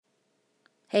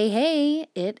Hey,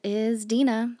 it is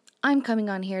Dina. I'm coming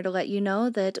on here to let you know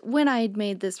that when I'd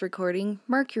made this recording,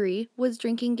 Mercury was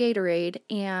drinking Gatorade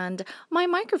and my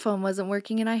microphone wasn't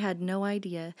working and I had no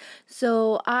idea.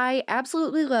 So I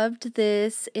absolutely loved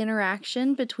this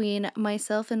interaction between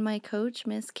myself and my coach,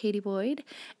 Miss Katie Boyd,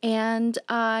 and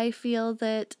I feel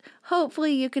that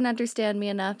hopefully you can understand me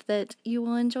enough that you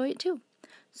will enjoy it too.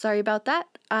 Sorry about that.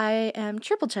 I am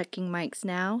triple checking mics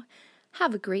now.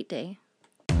 Have a great day.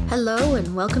 Hello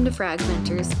and welcome to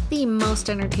Fragmenters, the most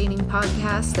entertaining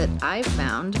podcast that I've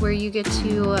found, where you get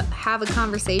to have a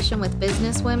conversation with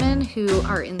businesswomen who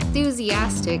are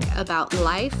enthusiastic about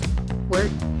life,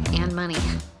 work, and money.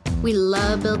 We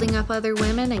love building up other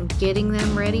women and getting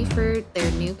them ready for their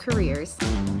new careers.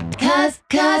 Cause,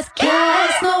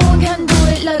 no one can do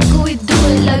it like we do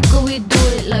it, like we do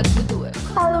it, like we do it.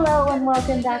 Hello and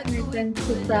welcome back, my friends,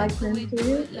 to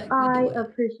Fragmenters. I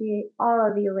appreciate all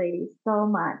of you ladies so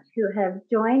much who have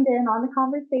joined in on the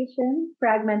conversation,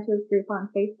 Fragmenters group on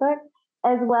Facebook,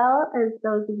 as well as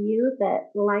those of you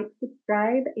that like,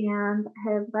 subscribe, and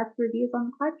have left reviews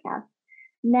on the podcast.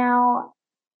 Now,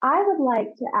 I would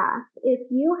like to ask if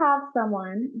you have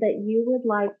someone that you would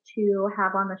like to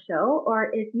have on the show, or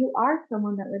if you are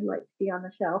someone that would like to be on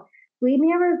the show, leave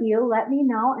me a review, let me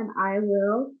know, and I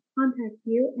will contact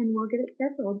you and we'll get it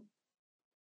scheduled.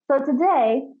 So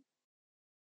today,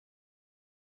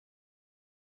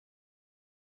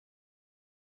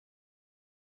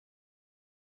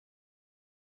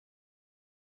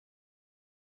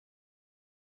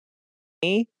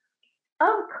 of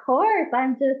course,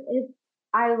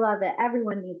 I love it.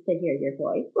 Everyone needs to hear your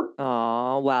voice.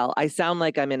 Oh, well, I sound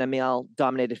like I'm in a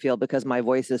male-dominated field because my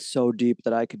voice is so deep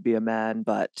that I could be a man,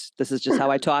 but this is just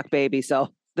how I talk, baby.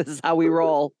 So this is how we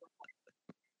roll.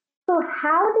 So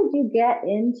how did you get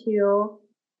into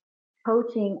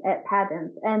coaching at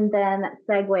Pageant and then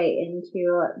segue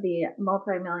into the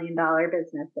multi-million-dollar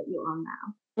business that you own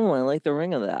now? Oh, I like the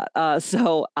ring of that.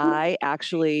 So I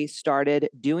actually started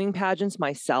doing pageants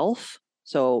myself.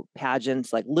 So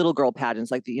pageants, like little girl pageants,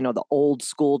 like the old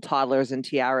school toddlers and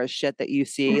tiaras shit that you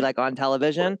see like on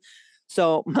television.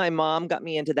 So my mom got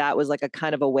me into that. It was like a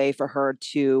kind of a way for her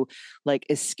to like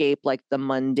escape like the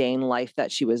mundane life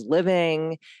that she was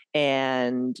living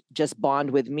and just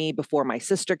bond with me before my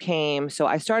sister came. So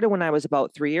I started when I was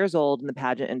about 3 years old in the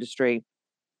pageant industry.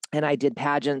 And I did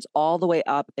pageants all the way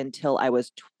up until I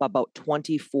was about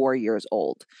 24 years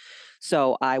old.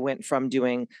 So I went from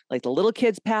doing like the little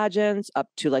kids pageants up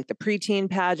to like the preteen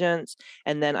pageants.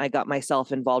 And then I got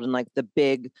myself involved in like the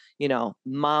big,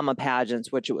 mama pageants,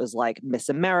 which it was like Miss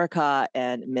America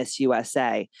and Miss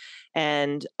USA.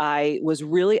 And I was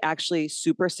really actually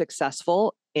super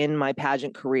successful in my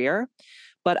pageant career.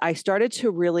 But I started to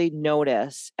really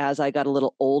notice as I got a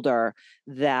little older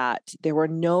that there were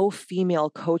no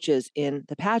female coaches in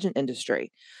the pageant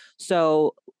industry.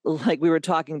 So, like we were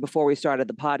talking before we started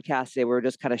the podcast today, we were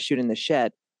just kind of shooting the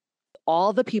shit.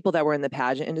 All the people that were in the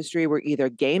pageant industry were either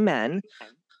gay men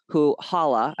who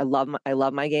holla, I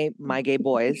love my gay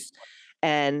boys,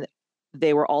 and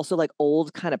they were also like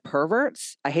old kind of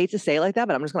perverts. I hate to say it like that,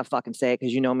 but I'm just gonna fucking say it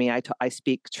because you know me, I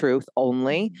speak truth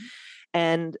only.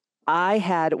 And I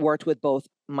had worked with both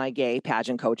my gay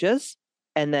pageant coaches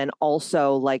and then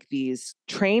also like these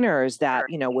trainers that,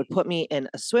 would put me in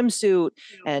a swimsuit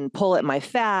and pull at my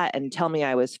fat and tell me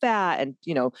I was fat and,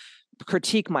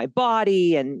 critique my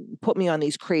body and put me on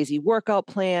these crazy workout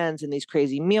plans and these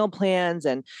crazy meal plans.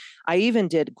 And I even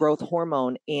did growth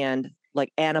hormone and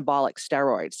like anabolic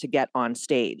steroids to get on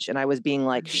stage. And I was being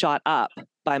like shot up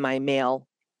by my male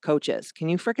coaches. Can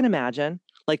you freaking imagine?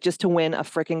 Like just to win a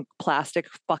freaking plastic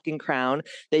fucking crown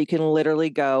that you can literally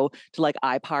go to like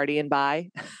iParty and buy,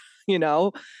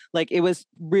 like it was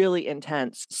really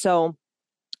intense. So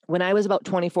when I was about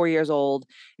 24 years old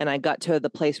and I got to the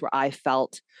place where I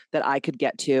felt that I could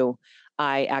get to,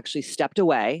 I actually stepped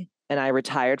away and I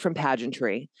retired from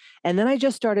pageantry. And then I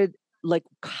just started like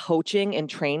coaching and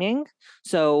training.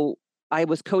 So I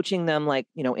was coaching them like,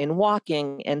 in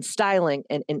walking and styling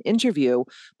and in interview,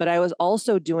 but I was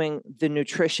also doing the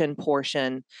nutrition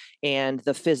portion and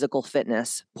the physical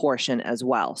fitness portion as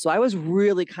well. So I was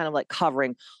really kind of like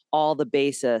covering all the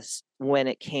bases when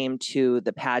it came to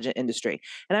the pageant industry.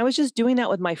 And I was just doing that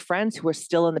with my friends who were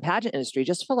still in the pageant industry,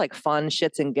 just for like fun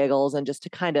shits and giggles and just to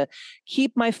kind of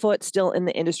keep my foot still in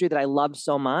the industry that I loved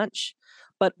so much.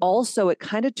 But also it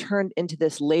kind of turned into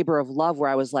this labor of love where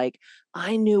I was like,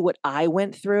 I knew what I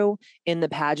went through in the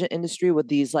pageant industry with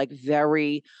these like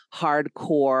very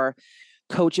hardcore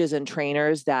coaches and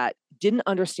trainers that didn't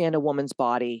understand a woman's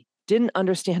body, didn't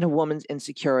understand a woman's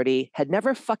insecurity, had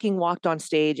never fucking walked on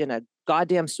stage in a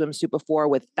goddamn swimsuit before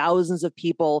with thousands of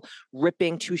people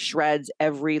ripping to shreds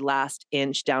every last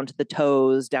inch down to the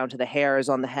toes, down to the hairs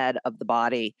on the head of the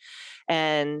body.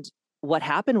 And what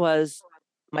happened was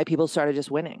my people started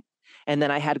just winning. And then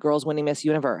I had girls winning Miss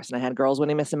Universe, and I had girls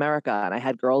winning Miss America, and I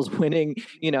had girls winning,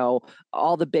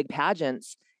 all the big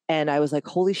pageants. And I was like,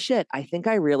 holy shit, I think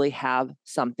I really have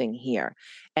something here.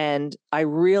 And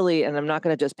I'm not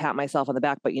going to just pat myself on the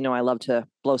back, but I love to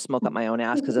blow smoke up my own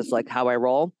ass because it's like how I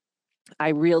roll. I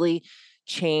really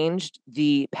changed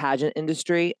the pageant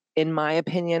industry, in my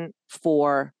opinion,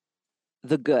 for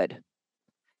the good.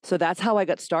 So that's how I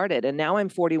got started. And now I'm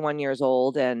 41 years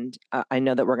old. And I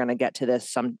know that we're going to get to this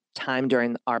sometime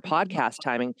during our podcast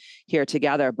timing here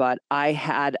together. But I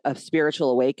had a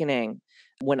spiritual awakening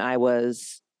when I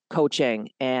was coaching,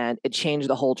 and it changed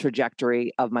the whole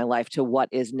trajectory of my life to what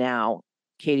is now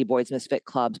Katie Boyd's Misfit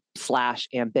Club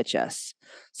 / Ambitious.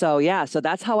 So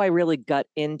that's how I really got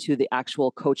into the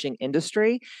actual coaching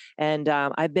industry. And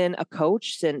I've been a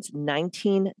coach since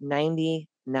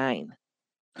 1999.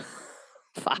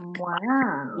 Fuck.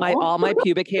 Wow. All my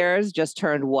pubic hairs just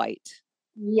turned white.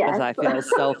 Yes. Because I feel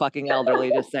so fucking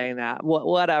elderly just saying that.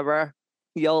 Whatever.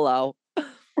 YOLO.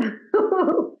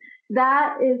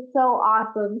 That is so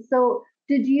awesome. So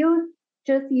did you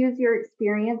just use your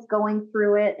experience going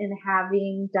through it and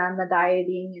having done the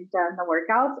dieting and done the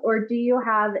workouts, or do you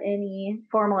have any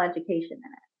formal education in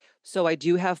it? So I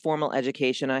do have formal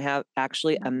education. I have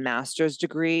actually a master's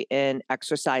degree in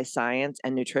exercise science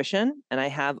and nutrition, and I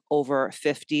have over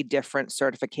 50 different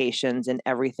certifications in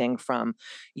everything from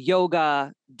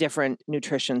yoga, different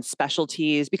nutrition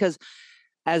specialties, because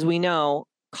as we know,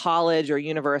 college or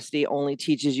university only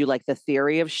teaches you like the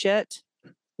theory of shit,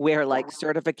 where like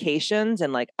certifications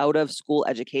and like out of school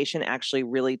education actually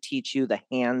really teach you the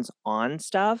hands-on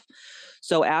stuff.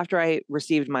 So after I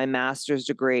received my master's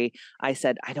degree, I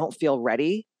said, I don't feel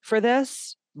ready for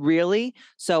this, really.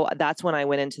 So that's when I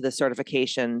went into the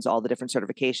certifications, all the different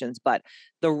certifications. But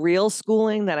the real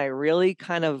schooling that I really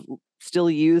kind of still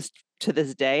used to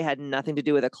this day had nothing to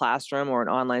do with a classroom or an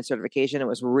online certification. It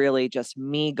was really just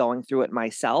me going through it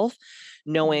myself,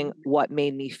 knowing what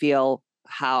made me feel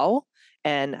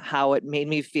and how it made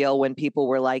me feel when people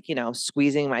were like,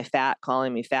 squeezing my fat,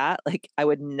 calling me fat. Like I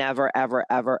would never, ever,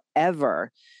 ever,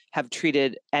 ever have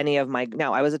treated any of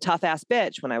now I was a tough ass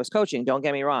bitch when I was coaching. Don't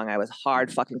get me wrong. I was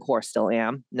hard fucking core, still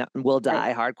am, will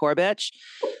die hardcore bitch.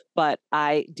 But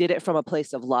I did it from a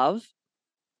place of love,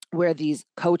 where these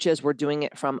coaches were doing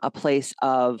it from a place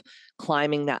of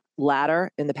climbing that ladder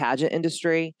in the pageant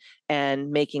industry and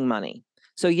making money.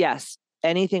 So yes,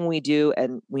 anything we do,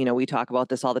 and we talk about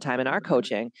this all the time in our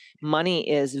coaching, money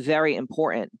is very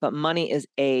important, but money is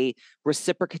a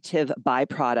reciprocative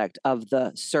byproduct of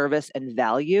the service and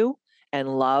value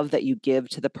and love that you give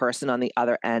to the person on the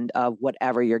other end of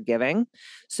whatever you're giving.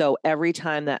 So every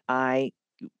time that I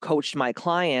coached my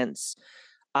clients,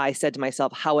 I said to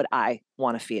myself, how would I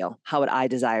want to feel? How would I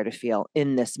desire to feel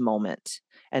in this moment?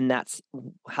 And that's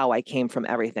how I came from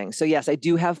everything. So yes, I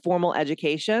do have formal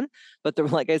education, but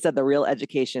like I said, the real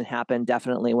education happened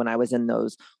definitely when I was in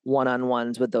those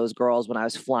one-on-ones with those girls, when I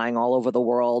was flying all over the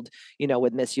world,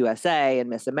 with Miss USA and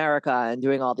Miss America and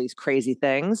doing all these crazy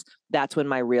things. That's when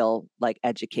my real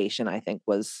education, I think,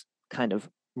 was kind of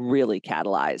really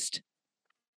catalyzed.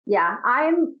 Yeah,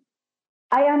 I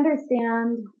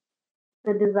understand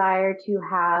the desire to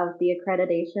have the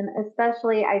accreditation,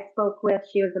 especially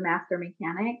she was a master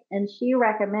mechanic, and she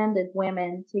recommended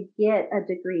women to get a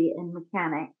degree in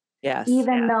mechanics. Yes.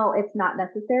 Even though it's not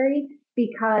necessary,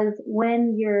 because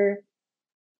when you're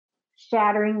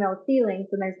shattering those ceilings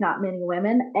and there's not many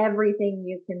women, everything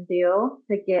you can do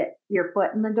to get your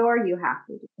foot in the door, you have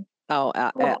to do. Oh,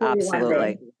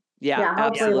 absolutely. Yeah,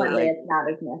 hopefully one day absolutely. it's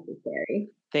not as necessary.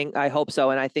 I hope so.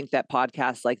 And I think that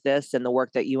podcasts like this and the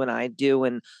work that you and I do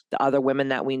and the other women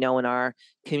that we know in our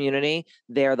community,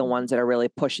 they're the ones that are really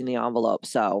pushing the envelope.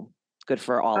 So good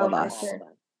for all of us. Sure.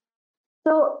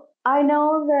 So I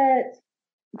know that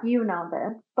you know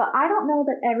this, but I don't know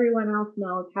that everyone else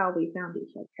knows how we found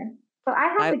each other. So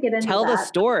I have to get into tell the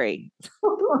story.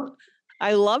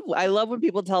 I love when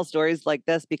people tell stories like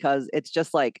this, because it's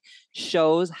just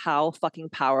shows how fucking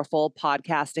powerful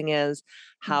podcasting is,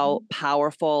 how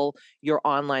powerful your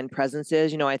online presence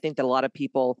is. I think that a lot of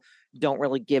people don't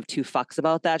really give two fucks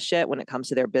about that shit when it comes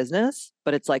to their business,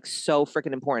 but it's so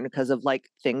freaking important because of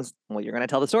things. Well, you're going to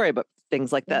tell the story, but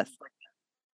things like this.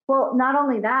 Well, not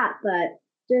only that, but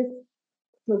just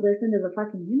to listen to the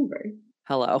fucking universe.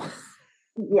 Hello.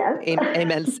 Yes.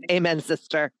 Amen. Amen,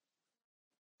 sister.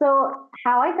 So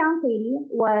how I found Katie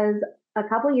was a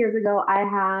couple years ago, I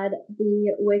had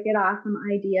the wicked awesome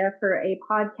idea for a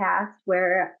podcast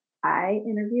where I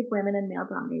interviewed women in male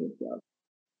dominated fields.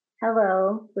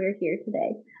 Hello, we're here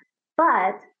today.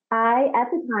 But I, at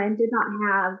the time, did not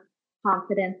have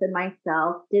confidence in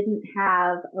myself, didn't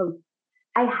have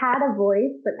I had a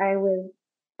voice, but I was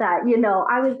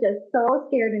I was just so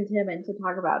scared and timid to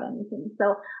talk about anything.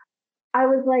 So I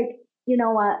was like, you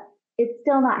know what? It's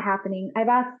still not happening. I've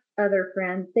asked other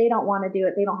friends. They don't want to do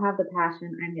it. They don't have the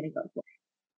passion. I'm going to go for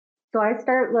it. So I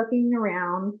start looking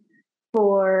around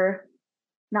for,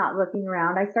 not looking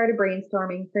around. I started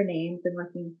brainstorming for names and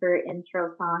looking for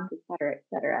intro songs, et cetera, et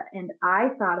cetera. And I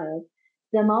thought of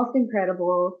the most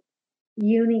incredible,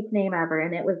 unique name ever,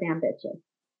 and it was Ambitious.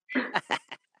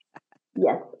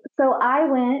 Yes. So I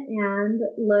went and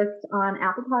looked on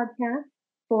Apple Podcasts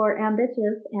for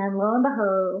Ambitious, and lo and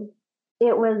behold,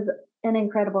 it was an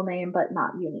incredible name, but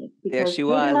not unique There because she Katie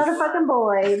was. motherfucking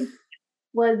Boyd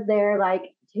was there like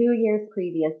 2 years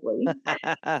previously.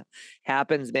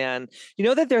 Happens, man. You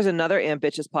know that there's another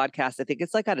Ambitious podcast. I think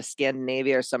it's like out of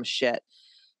Scandinavia or some shit.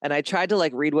 And I tried to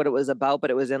like read what it was about, but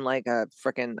it was in like a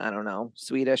freaking, I don't know,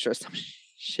 Swedish or some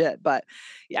shit. But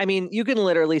I mean, you can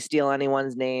literally steal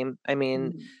anyone's name. I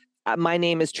mean, my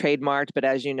name is trademarked, but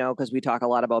as you know, because we talk a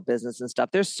lot about business and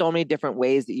stuff, there's so many different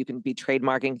ways that you can be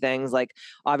trademarking things. Like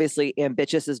obviously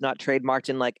Ambitious is not trademarked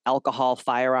in like alcohol,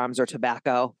 firearms, or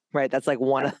tobacco, right? That's like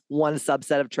one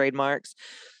subset of trademarks.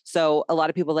 So a lot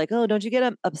of people are like, oh, don't you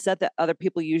get upset that other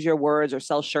people use your words or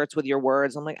sell shirts with your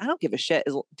words? I'm like, I don't give a shit.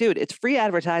 Dude, it's free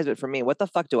advertisement for me. What the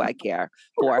fuck do I care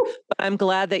for? But I'm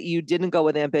glad that you didn't go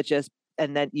with Ambitious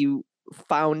and that you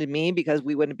found me, because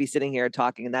we wouldn't be sitting here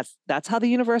talking. And that's how the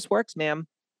universe works, ma'am.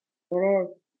 It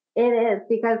is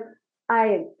because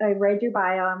I read your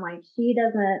bio. I'm like, she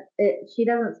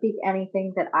doesn't speak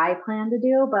anything that I plan to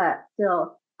do, but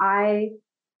still I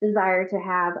desire to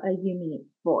have a unique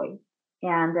voice.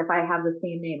 And if I have the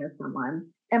same name as someone,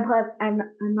 and plus I'm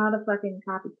not a fucking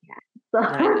copycat. So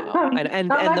I know. I'm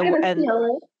not gonna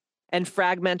steal it. And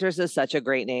Fragmenters is such a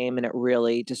great name, and it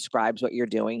really describes what you're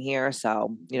doing here.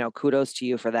 So, kudos to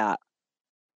you for that.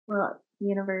 Well, the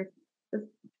universe just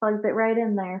plugs it right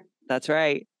in there. That's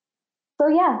right. So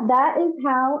yeah, that is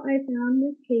how I found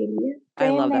Miss Katie. I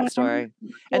love that story.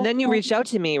 And then you reached out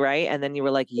to me, right? And then you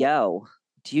were like, yo,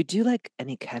 do you do like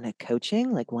any kind of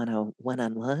coaching, like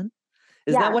one-on-one?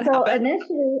 Is that what happened?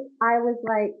 Initially I was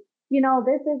like,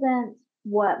 this isn't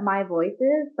what my voice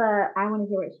is, but I want to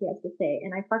hear what she has to say.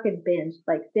 And I fucking binged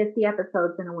like 50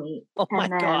 episodes in a week. Oh my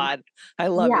God. I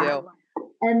love you.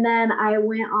 And then I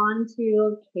went on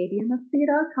to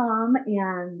katieandthesea.com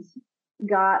and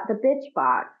got the bitch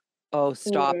box. Oh,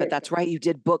 stop it. That's right. You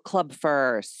did book club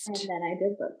first. And then I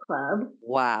did book club.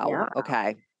 Wow. Yeah.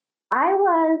 Okay. I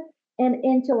was an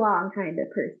inch along kind of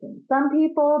person. Some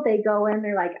people, they go in,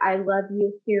 they're like, I love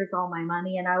you, here's all my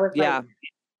money. And I was like,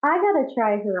 I got to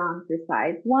try her on for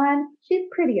size. One, she's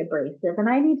pretty abrasive, and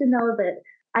I need to know that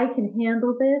I can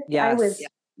handle this. Yes. I was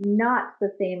not the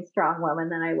same strong woman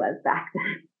that I was back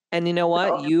then. And you know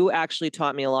what? You actually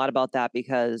taught me a lot about that,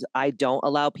 because I don't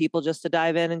allow people just to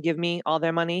dive in and give me all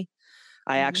their money.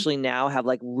 I actually now have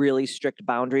like really strict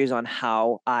boundaries on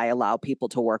how I allow people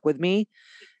to work with me.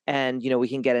 And, we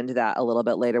can get into that a little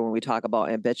bit later when we talk about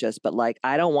Ambitious, but like,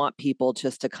 I don't want people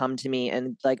just to come to me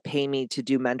and like pay me to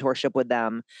do mentorship with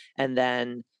them. And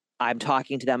then I'm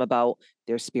talking to them about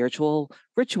their spiritual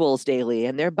rituals daily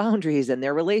and their boundaries and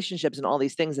their relationships and all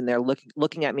these things. And they're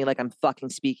looking at me like I'm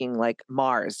fucking speaking like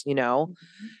Mars,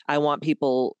 I want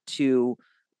people to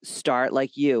start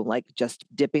like you, like just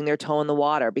dipping their toe in the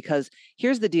water, because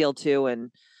here's the deal too.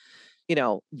 And,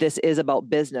 this is about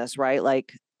business, right?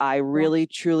 Like, I really,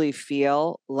 truly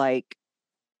feel like,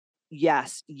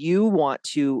 yes, you want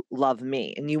to love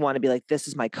me and you want to be like, this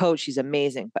is my coach, she's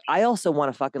amazing. But I also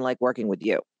want to fucking like working with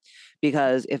you,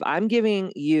 because if I'm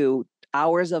giving you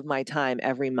hours of my time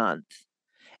every month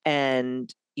and,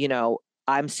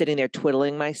 I'm sitting there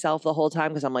twiddling myself the whole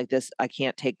time because I'm like, I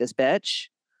can't take this bitch.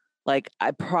 Like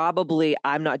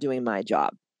I'm not doing my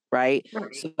job. Right?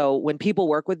 So when people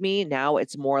work with me now,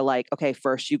 it's more like, okay,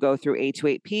 first you go through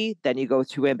A28P, then you go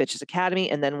through Ambitious Academy.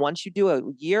 And then once you do a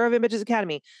year of Ambitious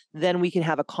Academy, then we can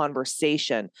have a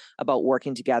conversation about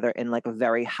working together in like a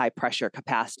very high pressure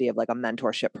capacity of like a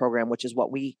mentorship program, which is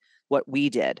what we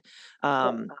did.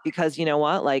 Because you know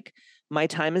what, like my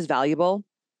time is valuable.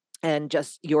 And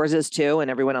just yours is too,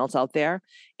 and everyone else out there.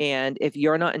 And if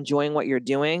you're not enjoying what you're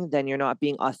doing, then you're not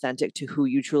being authentic to who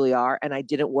you truly are. And I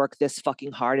didn't work this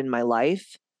fucking hard in my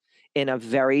life in a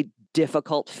very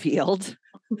difficult field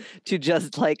to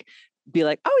just like be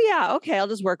like, oh yeah, okay, I'll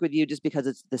just work with you just because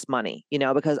it's this money,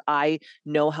 because I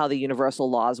know how the universal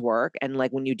laws work. And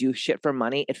like when you do shit for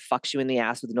money, it fucks you in the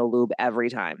ass with no lube every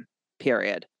time,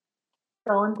 period.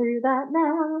 Going through that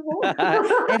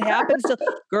It now. happens to,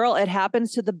 girl, it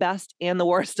happens to the best and the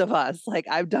worst of us. Like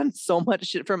I've done so much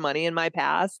shit for money in my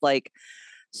past, like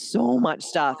so much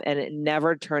stuff, and it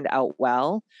never turned out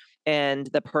well. And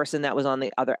the person that was on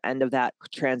the other end of that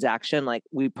transaction, like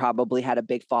we probably had a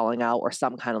big falling out or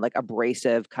some kind of like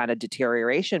abrasive kind of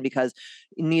deterioration because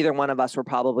neither one of us were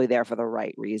probably there for the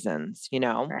right reasons,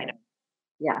 Right.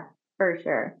 Yeah, for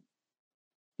sure.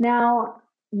 Now,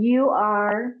 you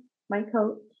are my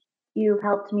coach. You've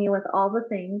helped me with all the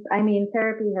things. I mean,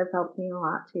 therapy has helped me a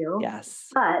lot too. Yes.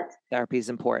 But Therapy is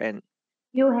important.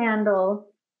 you handle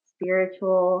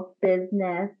spiritual,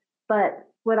 business. But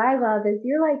what I love is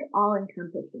you're like all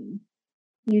encompassing.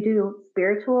 You do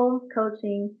spiritual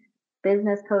coaching,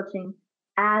 business coaching,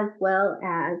 as well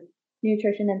as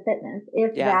nutrition and fitness,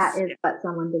 if that Yes. is what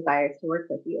someone desires to work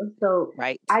with you. So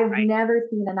Right. I've never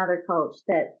seen another coach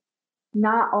that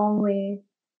not only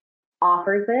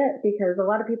offers it, because a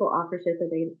lot of people offer shit that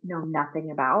they know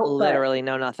nothing about, Literally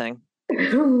know nothing.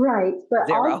 right, but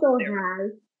Zero. also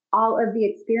has all of the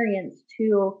experience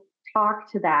to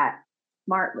talk to that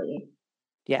smartly.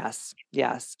 Yes.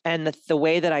 Yes. And the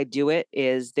way that I do it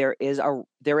is there is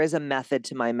a method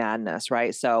to my madness,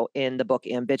 right? So in the book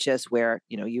Ambitious, where,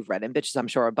 you've read Ambitious, I'm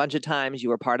sure a bunch of times, you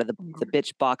were part of the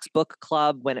Bitch Box book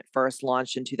club when it first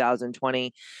launched in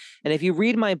 2020. And if you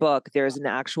read my book, there's an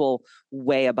actual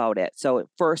way about it. So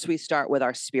first we start with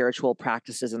our spiritual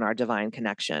practices and our divine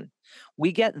connection.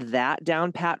 We get that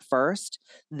down pat first,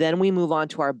 then we move on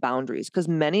to our boundaries, because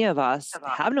many of us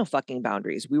have no fucking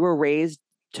boundaries. We were raised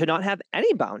to not have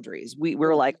any boundaries. We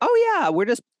were like, oh yeah, we're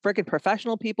just freaking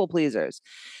professional people pleasers.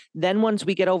 Then once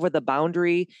we get over the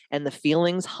boundary and the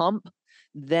feelings hump,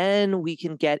 then we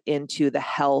can get into the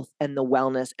health and the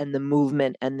wellness and the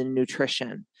movement and the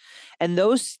nutrition. And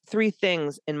those three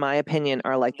things, in my opinion,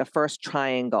 are like the first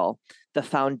triangle, the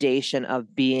foundation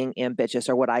of being ambitious,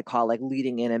 or what I call like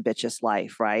leading an ambitious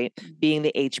life, right? Being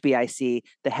the HBIC,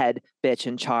 the head bitch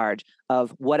in charge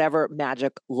of whatever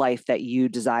magic life that you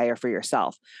desire for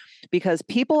yourself. Because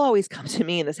people always come to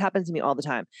me, and this happens to me all the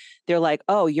time. They're like,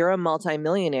 oh, you're a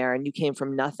multimillionaire and you came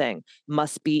from nothing.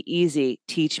 Must be easy.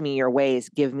 Teach me your ways.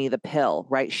 Give me the pill,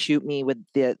 right? Shoot me with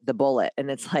the bullet.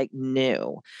 And it's like,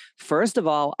 no. First of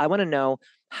all, I want to know,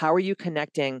 how are you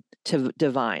connecting to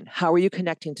divine? How are you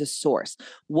connecting to source?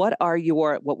 What are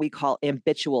your, what we call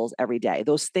habituals every day?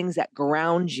 Those things that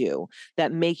ground you,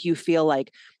 that make you feel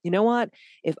like, you know what?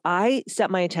 If I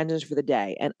set my intentions for the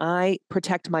day and I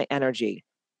protect my energy,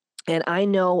 and I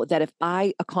know that if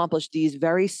I accomplish these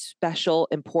very special,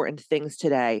 important things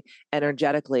today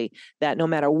energetically, that no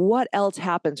matter what else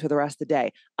happens for the rest of the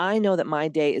day, I know that my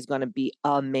day is going to be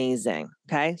amazing.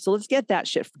 Okay. So let's get that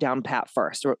shit down pat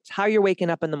first. Or how you're waking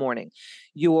up in the morning,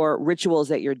 your rituals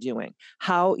that you're doing,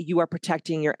 how you are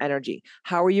protecting your energy.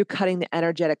 How are you cutting the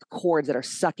energetic cords that are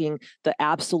sucking the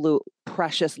absolute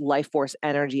precious life force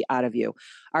energy out of you?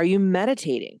 Are you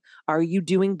meditating? Are you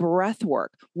doing breath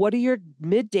work? What are your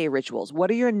midday rituals? What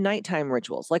are your nighttime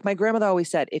rituals? Like my grandmother always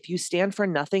said, if you stand for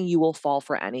nothing, you will fall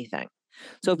for anything.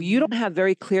 So if you don't have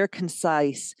very clear,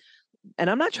 concise,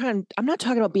 and I'm not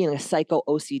talking about being a psycho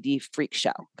OCD freak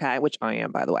show, okay, which I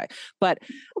am, by the way, but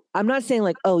I'm not saying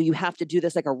like, oh, you have to do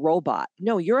this like a robot.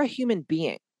 No, you're a human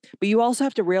being. But you also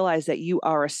have to realize that you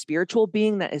are a spiritual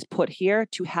being that is put here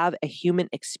to have a human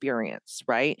experience,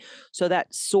 right? So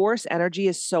that source energy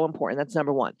is so important. That's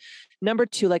number one. Number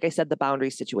two, like I said, the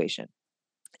boundary situation.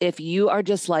 If you are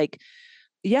just like,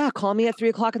 yeah, call me at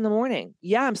 3:00 in the morning.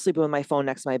 Yeah, I'm sleeping with my phone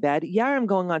next to my bed. Yeah, I'm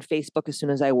going on Facebook as soon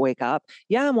as I wake up.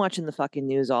 Yeah, I'm watching the fucking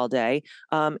news all day.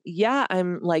 Yeah,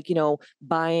 I'm like,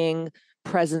 buying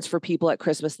presents for people at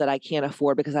Christmas that I can't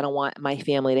afford because I don't want my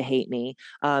family to hate me.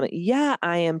 Yeah,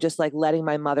 I am just like letting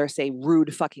my mother say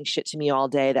rude fucking shit to me all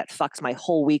day that fucks my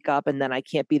whole week up. And then I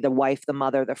can't be the wife, the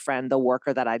mother, the friend, the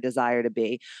worker that I desire to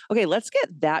be. Okay, let's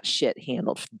get that shit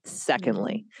handled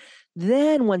secondly.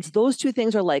 Then once those two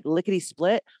things are like lickety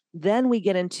split, then we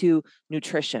get into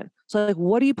nutrition. So like,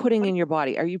 what are you putting in your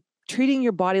body? Are you treating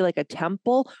your body like a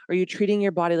temple? Or are you treating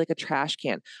your body like a trash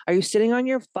can? Are you sitting on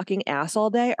your fucking ass all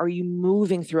day? Are you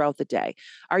moving throughout the day?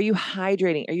 Are you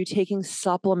hydrating? Are you taking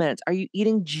supplements? Are you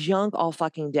eating junk all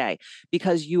fucking day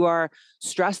because you are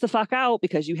stressed the fuck out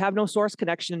because you have no source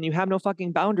connection and you have no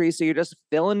fucking boundaries? So you're just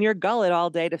filling your gullet all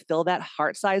day to fill that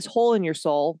heart-sized hole in your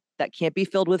soul that can't be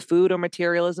filled with food or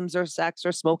materialisms or sex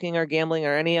or smoking or gambling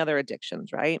or any other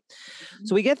addictions, right?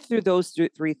 So we get through those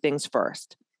three things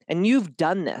first. and you've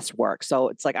done this work. So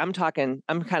it's like, I'm kind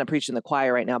of preaching the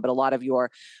choir right now, but a lot of your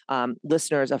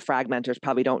listeners of Fragmenters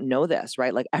probably don't know this,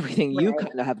 right? Like everything you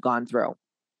kind of have gone through.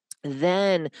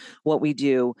 Then what we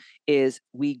do is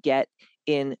we get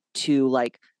into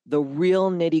like the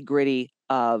real nitty gritty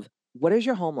of what is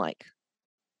your home like?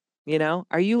 You know,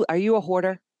 are you a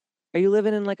hoarder? Are you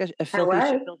living in like a filthy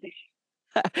shit?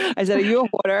 I said, are you a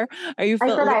hoarder? Are you? I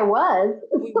said I was.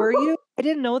 Were you? I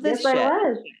didn't know this yes, shit. I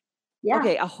was. Yeah.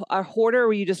 Okay, a hoarder, or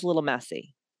were you just a little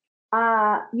messy?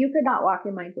 You could not walk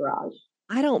in my garage.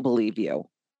 I don't believe you.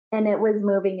 And it was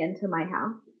moving into my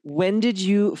house. When did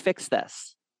you fix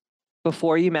this?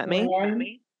 Before you met me?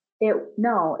 It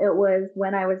was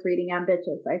when I was reading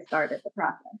Ambitious. I started the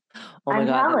process. Oh my I'm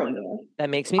God, telling you, that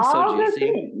makes me all so the juicy.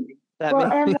 things. That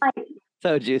makes me like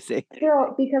so juicy.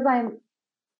 still, because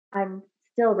I'm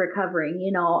still recovering.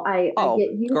 You know, I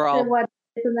get used to what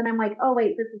it is, and then I'm like, oh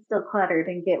wait, this is still cluttered,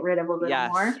 and get rid of a little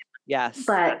more. Yes.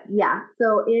 But yeah,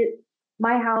 so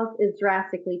my house is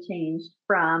drastically changed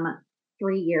from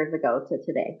 3 years ago to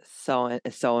today. So,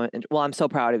 well, I'm so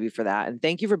proud of you for that. And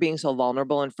thank you for being so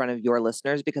vulnerable in front of your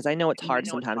listeners, because I know it's hard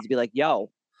sometimes to be like, yo,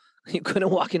 you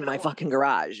couldn't walk in my fucking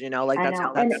garage, you know, like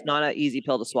that's not an easy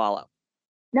pill to swallow.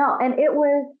 No, and it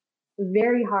was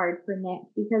very hard for Nick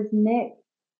because Nick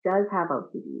does have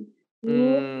OCD. He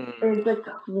is a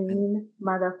clean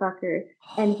motherfucker.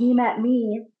 And he met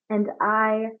me, and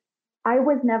I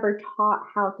was never taught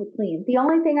how to clean. The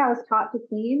only thing I was taught to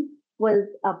clean was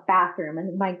a bathroom,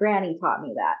 and my granny taught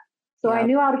me that. So I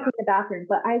knew how to clean the bathroom,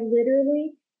 but I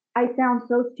sound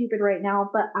so stupid right now,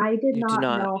 but I did not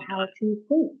know how to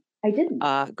clean. I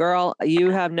didn't. Girl, you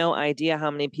have no idea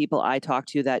how many people I talk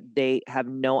to that they have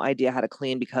no idea how to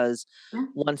clean because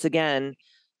once again,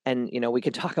 and you know, we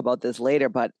could talk about this later,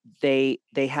 but they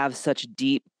have such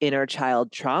deep inner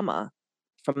child trauma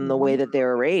from the way that they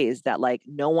were raised that like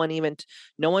no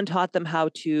one taught them how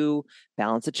to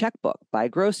balance a checkbook, buy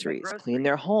groceries, clean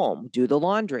their home, do the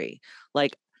laundry.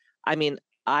 Like, I mean,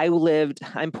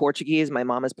 I'm Portuguese, my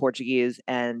mom is Portuguese,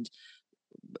 and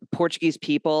Portuguese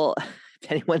people,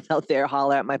 if anyone's out there,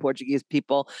 holler at my Portuguese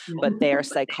people, but they are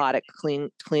psychotic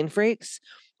clean freaks.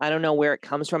 I don't know where it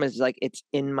comes from. It's like, it's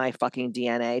in my fucking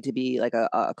DNA to be like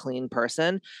a clean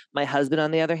person. My husband, on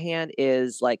the other hand,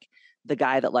 is like the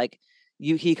guy that like,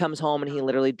 he comes home and he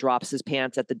literally drops his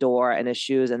pants at the door and his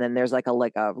shoes. And then there's like a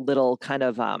little kind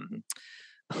of,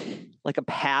 like a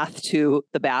path to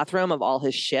the bathroom of all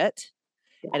his shit.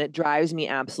 And it drives me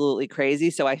absolutely crazy.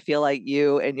 So I feel like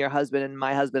you and your husband and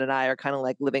my husband and I are kind of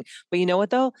like living, but you know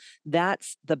what though?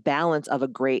 That's the balance of a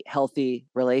great, healthy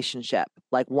relationship.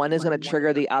 Like one is going to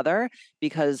trigger the other,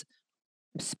 because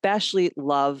especially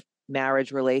love,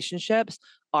 marriage relationships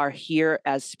are here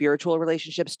as spiritual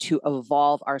relationships to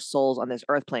evolve our souls on this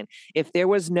earth plane. If there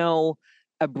was no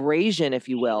abrasion, if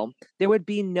you will, there would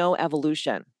be no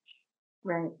evolution.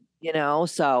 Right. You know,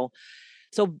 so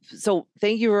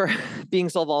thank you for being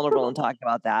so vulnerable and talking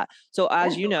about that. So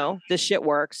as you know, this shit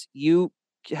works. You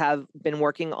have been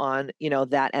working on, you know,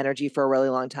 that energy for a really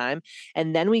long time.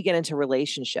 And then we get into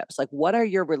relationships. Like, what are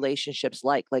your relationships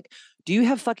like? Like, do you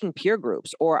have fucking peer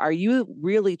groups, or are you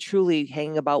really truly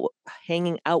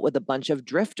hanging out with a bunch of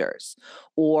drifters?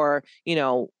 Or, you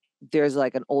know, there's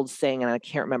like an old saying, and I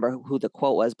can't remember who the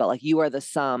quote was, but like, you are the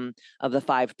sum of the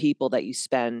 5 people that you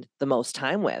spend the most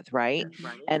time with, right?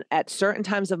 And at certain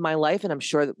times of my life, and I'm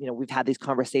sure that, you know, we've had these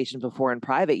conversations before in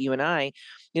private, you and I,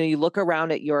 you know, you look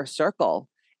around at your circle,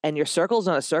 and your circle is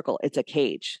not a circle, it's a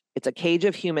cage. It's a cage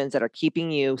of humans that are keeping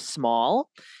you small,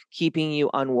 keeping you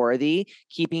unworthy,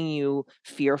 keeping you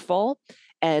fearful.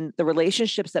 And the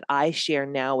relationships that I share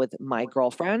now with my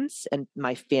girlfriends and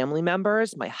my family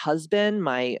members, my husband,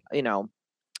 my, you know,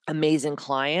 amazing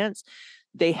clients,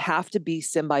 they have to be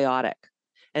symbiotic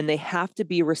and they have to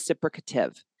be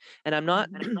reciprocative. And I'm not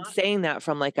saying that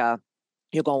from like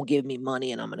you're going to give me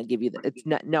money and I'm going to give you it's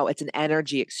not, no, it's an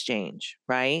energy exchange,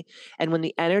 right? And when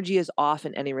the energy is off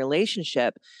in any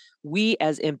relationship, we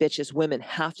as ambitious women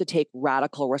have to take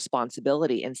radical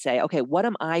responsibility and say, okay, what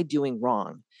am I doing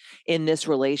wrong in this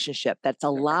relationship that's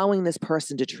allowing this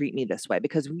person to treat me this way?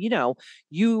 Because, you know,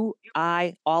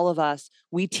 all of us,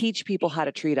 we teach people how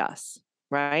to treat us.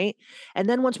 Right. And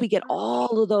then once we get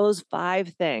all of those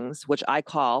 5 things, which I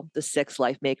call the 6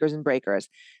 life makers and breakers,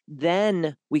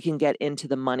 then we can get into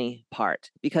the money part.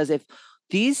 Because if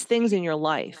these things in your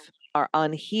life are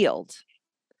unhealed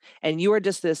and you are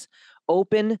just this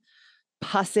open,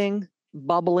 pussing,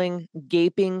 bubbling,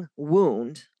 gaping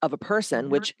wound of a person,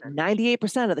 which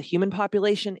 98% of the human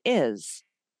population is,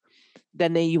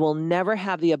 then you will never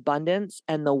have the abundance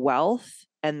and the wealth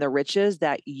and the riches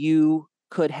that you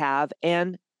could have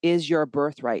and is your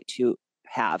birthright to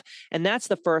have. And that's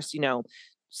the first,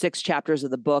 6 chapters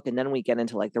of the book. And then we get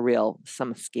into like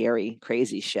some scary,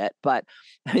 crazy shit. But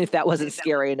I mean, if that wasn't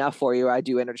scary enough for you, I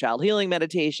do inner child healing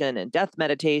meditation and death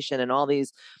meditation and all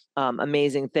these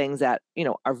amazing things that,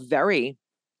 are very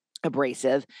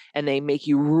abrasive, and they make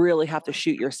you really have to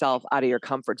shoot yourself out of your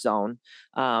comfort zone.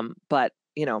 But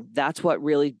that's what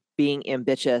really being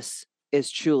ambitious is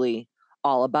truly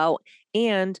all about.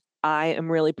 And I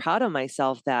am really proud of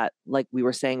myself that, like we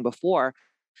were saying before,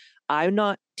 I'm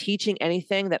not teaching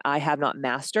anything that I have not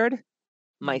mastered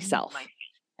myself.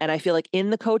 And I feel like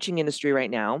in the coaching industry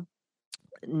right now,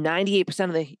 98%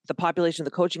 of the population of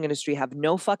the coaching industry have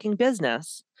no fucking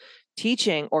business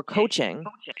teaching or coaching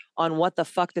on what the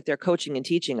fuck that they're coaching and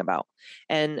teaching about.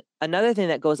 And another thing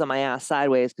that goes on my ass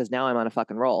sideways, because now I'm on a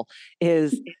fucking roll,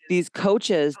 is these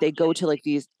coaches, they go to like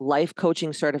these life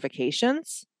coaching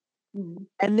certifications,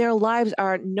 and their lives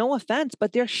are, no offense,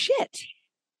 but they're shit.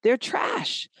 They're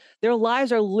trash. Their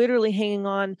lives are literally hanging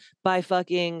on by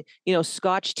fucking,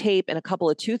 scotch tape and a couple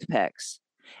of toothpicks.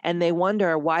 And they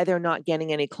wonder why they're not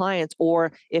getting any clients,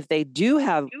 or if they do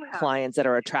have clients that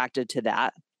are attracted to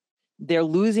that, they're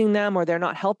losing them or they're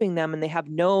not helping them, and they have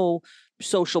no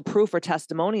social proof or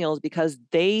testimonials because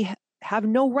they have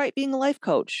no right being a life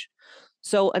coach.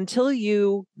 So until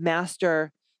you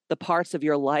master the parts of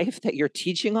your life that you're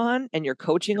teaching on and you're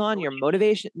coaching on, you're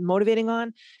motivating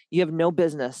on, you have no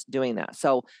business doing that.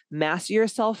 So master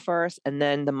yourself first, and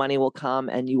then the money will come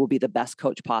and you will be the best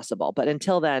coach possible. But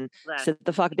until then, sit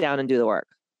the fuck down and do the work.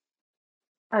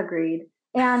 Agreed.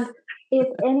 And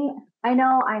I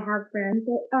know I have friends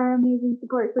that are amazing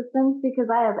support systems because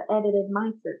I have edited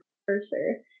my circle for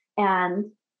sure.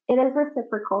 And it is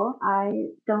reciprocal. I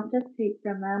don't just take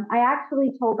from them. I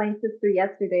actually told my sister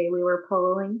yesterday, we were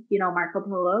poloing, Marco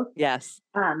Polo. Yes.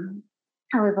 I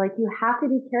was like, you have to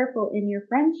be careful in your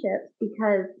friendships,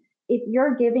 because if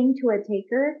you're giving to a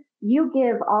taker, you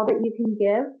give all that you can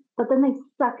give, but then they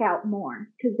suck out more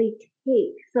because they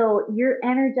take. So you're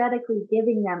energetically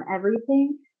giving them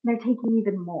everything, and they're taking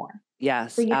even more.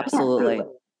 Yes, So absolutely.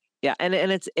 Yeah. And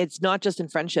it's not just in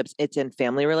friendships, it's in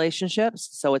family relationships.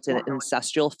 So it's in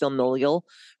ancestral familial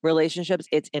relationships.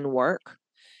 It's in work.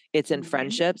 It's in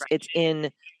friendships. It's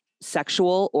in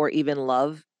sexual or even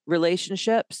love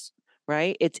relationships,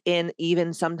 right? It's in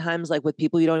even sometimes like with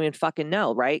people you don't even fucking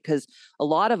know, right? Because a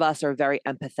lot of us are very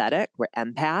empathetic. We're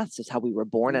empaths. It's how we were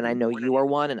born. And I know you are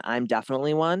one, and I'm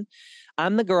definitely one.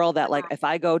 I'm the girl that, like, if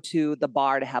I go to the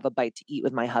bar to have a bite to eat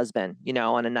with my husband,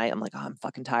 on a night, I'm like, oh, I'm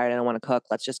fucking tired. I don't want to cook.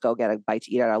 Let's just go get a bite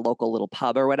to eat at our local little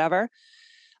pub or whatever.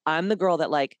 I'm the girl that,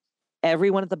 like,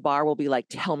 everyone at the bar will be like,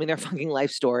 tell me their fucking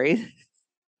life stories.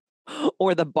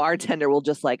 Or the bartender will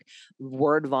just like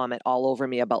word vomit all over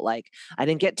me about like, I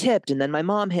didn't get tipped, and then my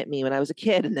mom hit me when I was a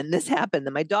kid, and then this happened,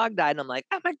 and my dog died. And I'm like,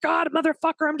 oh my God,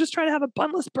 motherfucker, I'm just trying to have a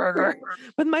bunless burger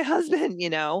with my husband,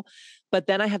 But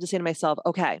then I have to say to myself,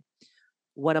 okay,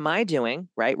 what am I doing?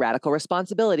 Right? Radical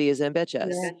responsibility is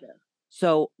ambitious. Yeah.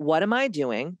 So what am I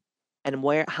doing? And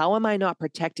how am I not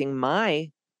protecting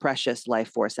my precious life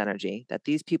force energy, that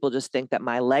these people just think that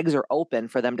my legs are open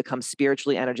for them to come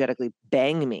spiritually, energetically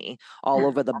bang me all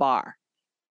over the bar?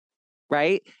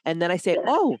 Right? And then I say,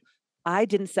 oh, I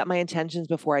didn't set my intentions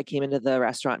before I came into the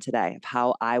restaurant today of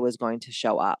how I was going to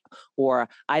show up, or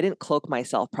I didn't cloak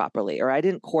myself properly, or I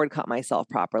didn't cord cut myself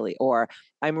properly, or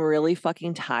I'm really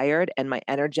fucking tired and my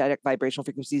energetic vibrational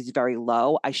frequency is very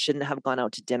low. I shouldn't have gone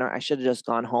out to dinner. I should have just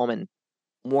gone home and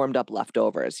warmed up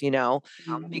leftovers,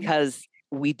 because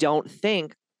we don't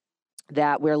think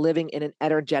that we're living in an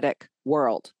energetic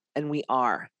world, and we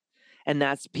are. And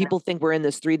that's, people think we're in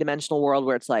this 3-dimensional world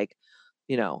where it's like,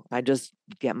 I just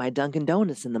get my Dunkin'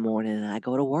 Donuts in the morning and I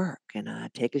go to work and I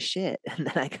take a shit and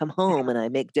then I come home and I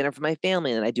make dinner for my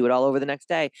family and I do it all over the next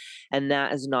day. And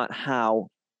that is not how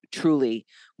truly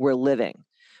we're living.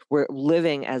 We're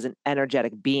living as an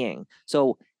energetic being.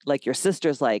 So like your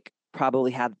sister's like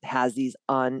probably has these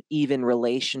uneven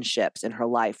relationships in her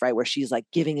life, right? Where she's like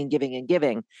giving and giving and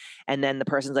giving. And then the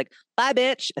person's like, bye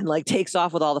bitch, and like takes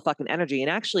off with all the fucking energy.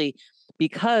 And actually,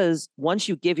 because once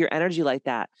you give your energy like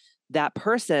that, that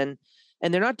person,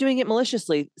 and they're not doing it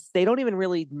maliciously, they don't even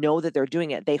really know that they're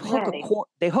doing it. They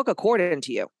hook a cord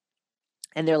into you.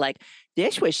 And they're like,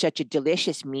 this was such a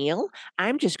delicious meal.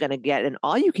 I'm just going to get an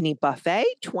all-you-can-eat buffet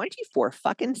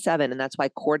 24/7. And that's why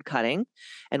cord cutting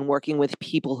and working with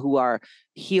people who are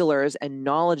healers and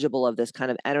knowledgeable of this kind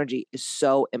of energy is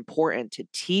so important, to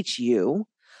teach you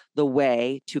the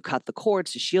way to cut the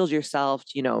cords, to shield yourself,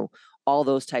 all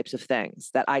those types of things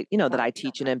that I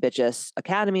teach in Ambitious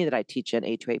Academy, that I teach in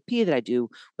A2AP, that I do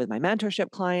with my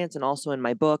mentorship clients, and also in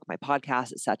my book, my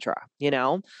podcast, etc.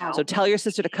 So tell your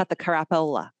sister to cut the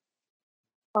crapola.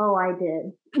 Oh, I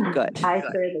did. Good. I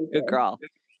surely did. Good girl.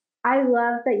 I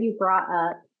love that you brought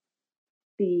up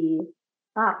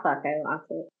I lost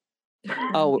it.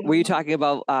 Oh, were you talking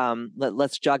about,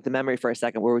 let's jog the memory for a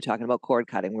second. Were we talking about cord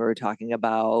cutting? We were talking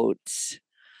about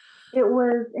It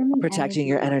was in the protecting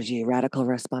your energy, radical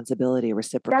responsibility,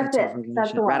 reciprocative That's it.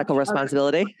 That's the one. radical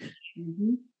responsibility. Okay.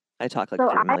 Mm-hmm. I talk like so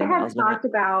 3 I million have miles a minute. talked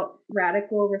about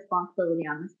radical responsibility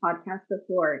on this podcast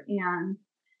before, and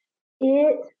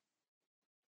it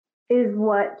is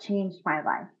what changed my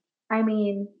life. I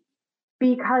mean,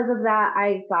 because of that,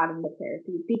 I got into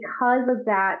therapy. Because of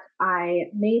that, I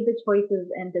made the choices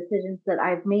and decisions that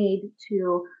I've made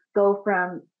to go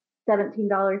from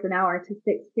 $17 an hour to 6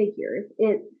 figures.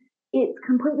 It's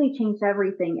completely changed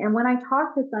everything. And when I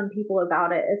talk to some people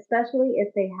about it, especially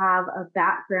if they have a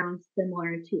background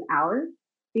similar to ours,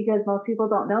 because most people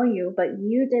don't know you, but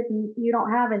you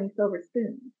don't have any silver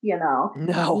spoons,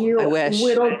 No, you I wish.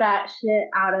 whittled that shit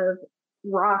out of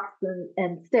rocks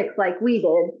and sticks like we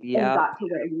did and got to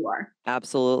where you are.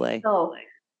 Absolutely. So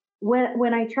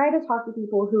when I try to talk to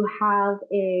people who have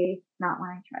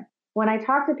when I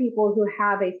talk to people who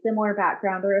have a similar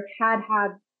background or have had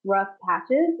rough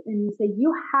patches, and you say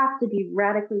you have to be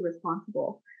radically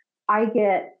responsible, I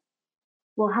get,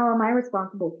 well, how am I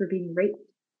responsible for being raped?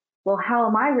 Well, how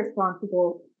am I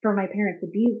responsible for my parents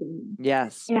abusing me?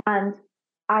 Yes. And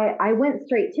I went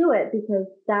straight to it because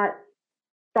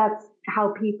that's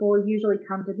how people usually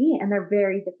come to me, and they're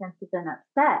very defensive and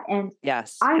upset. And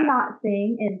yes, I'm not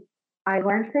saying, and I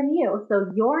learned from you,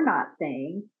 so you're not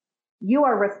saying you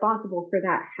are responsible for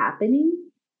that happening.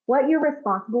 What you're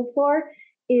responsible for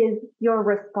is your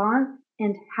response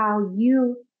and how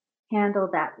you handle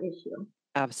that issue.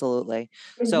 Absolutely.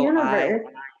 The so universe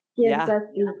gives us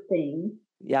these things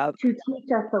to teach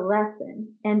us a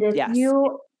lesson. And if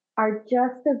you are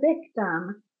just a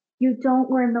victim, you don't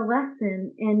learn the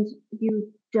lesson and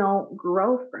you don't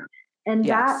grow from it. And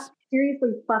that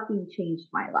seriously fucking changed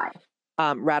my life.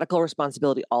 Radical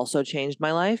responsibility also changed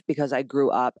my life because I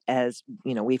grew up as,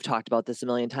 we've talked about this a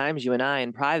million times, you and I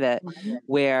in private,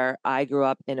 where I grew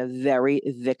up in a very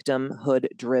victimhood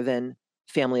driven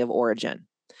family of origin.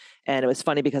 And it was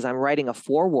funny because I'm writing a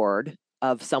foreword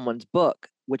of someone's book,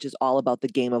 which is all about the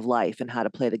game of life and how to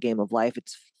play the game of life.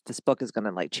 This book is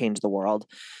going to change the world.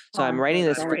 So I'm writing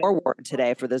this foreword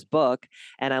today for this book,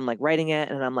 and I'm writing it,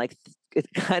 and I'm it's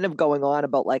kind of going on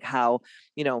about how,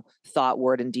 thought,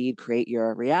 word, and deed create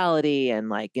your reality.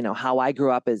 And how I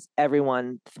grew up is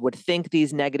everyone would think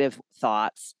these negative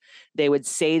thoughts, they would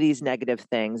say these negative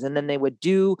things, and then they would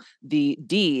do the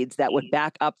deeds that would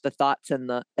back up the thoughts and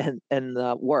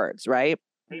the words. Right.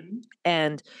 Mm-hmm.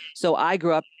 And so I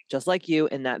grew up just like you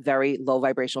in that very low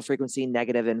vibrational frequency,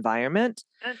 negative environment.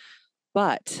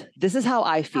 But this is how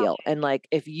I feel. And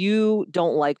if you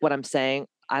don't like what I'm saying,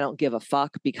 I don't give a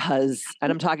fuck because,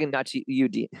 and I'm talking not to you,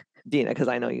 Dina, because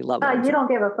I know you love it. You don't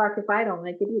give a fuck if I don't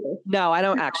like it either. No, I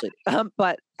don't actually.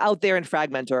 But out there in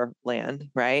fragmentor land,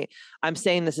 right? I'm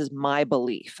saying this is my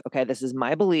belief. Okay. This is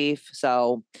my belief.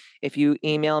 So if you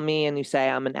email me and you say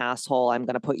I'm an asshole, I'm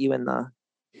going to put you in the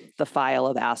file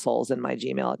of assholes in my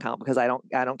Gmail account because I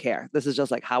don't care. This is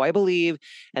just how I believe.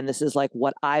 And this is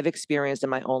what I've experienced in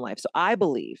my own life. So I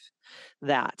believe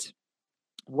that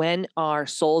when our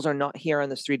souls are not here on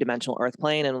this 3-dimensional earth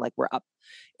plane and we're up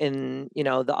in,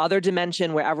 the other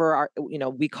dimension, wherever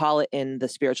we call it in the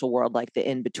spiritual world, the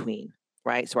in-between,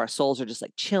 right? So our souls are just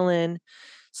chilling,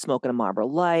 smoking a Marlboro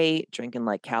Light, drinking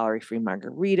calorie-free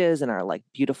margaritas and our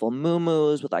beautiful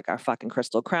moo-moos with our fucking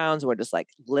crystal crowns. We're just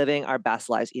living our best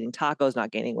lives, eating tacos,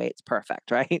 not gaining weight. It's perfect,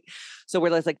 right? So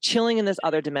we're chilling in this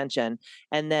other dimension.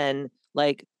 And then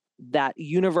that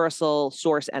universal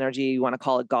source energy, you want to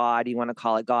call it God, you want to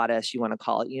call it goddess, you want to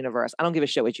call it universe. I don't give a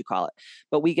shit what you call it.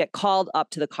 But we get called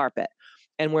up to the carpet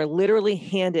and we're literally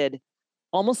handed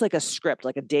almost like a script,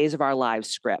 like a Days of Our Lives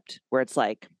script, where it's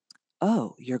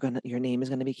oh, your name is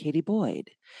going to be Katie Boyd.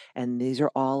 And these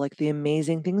are all the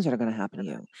amazing things that are going to happen to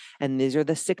you. And these are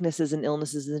the sicknesses and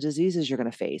illnesses and diseases you're going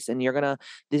to face. And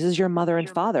this is your mother and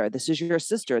father. This is your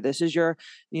sister. This is your,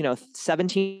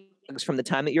 17 from the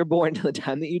time that you're born to the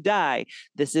time that you die.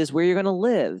 This is where you're going to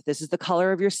live. This is the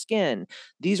color of your skin.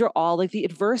 These are all the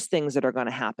adverse things that are going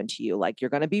to happen to you. You're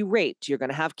going to be raped. You're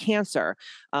going to have cancer.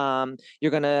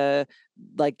 You're going to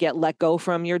get let go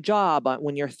from your job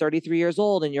when you're 33 years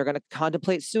old, and you're going to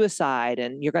contemplate suicide,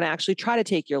 and you're going to actually try to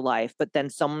take your life, but then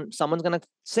someone's going to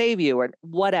save you or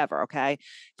whatever. Okay.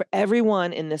 For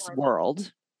everyone in this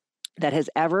world, that has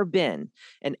ever been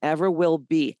and ever will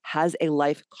be has a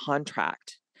life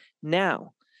contract.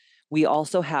 Now, we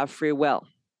also have free will.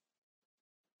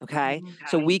 Okay.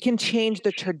 So we can change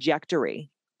the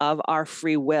trajectory of our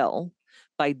free will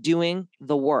by doing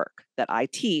the work that I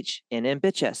teach in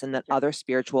Ambitious and that other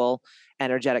spiritual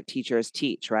energetic teachers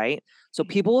teach, right? So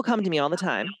people will come to me all the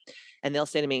time and they'll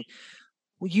say to me,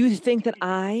 well, you think that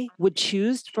I would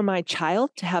choose for my child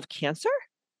to have cancer?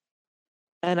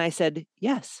 And I said,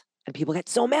 yes. And people get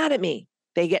so mad at me.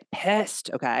 They get pissed.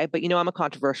 Okay. But I'm a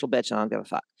controversial bitch and I don't give a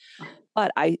fuck.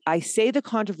 But I say the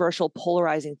controversial,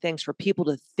 polarizing things for people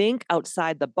to think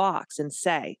outside the box and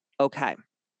say, okay,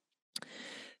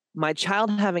 my child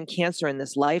having cancer in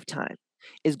this lifetime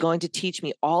is going to teach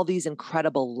me all these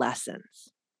incredible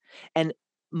lessons. And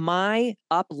my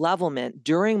up-levelment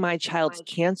during my child's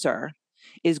cancer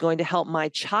is going to help my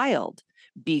child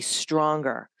be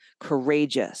stronger,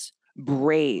 courageous,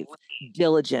 brave,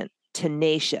 diligent,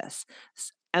 tenacious,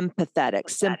 empathetic,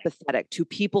 sympathetic to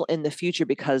people in the future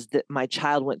because my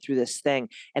child went through this thing.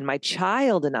 And my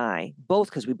child and I, both,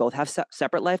 because we both have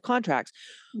separate life contracts,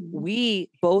 we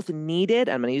both needed,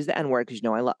 I'm going to use the N word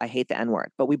because I hate the N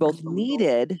word, but we both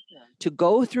needed to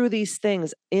go through these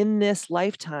things in this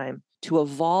lifetime to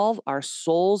evolve our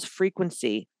soul's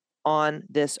frequency on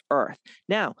this earth.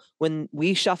 Now, when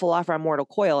we shuffle off our mortal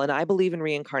coil, and I believe in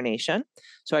reincarnation,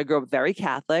 so I grew up very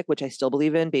Catholic, which I still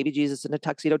believe in, baby Jesus in a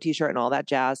tuxedo t-shirt and all that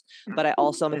jazz, but I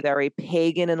also am very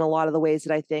pagan in a lot of the ways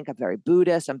that I think. I'm very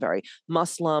Buddhist, I'm very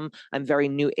Muslim, I'm very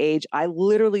New Age. I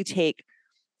literally take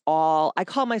I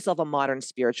call myself a modern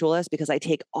spiritualist because I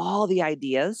take all the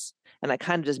ideas and I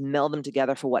kind of just meld them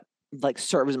together for what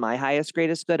serves my highest,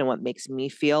 greatest good and what makes me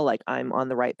feel like I'm on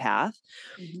the right path.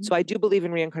 So I do believe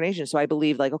in reincarnation. So I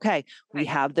believe okay, we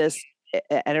have this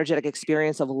energetic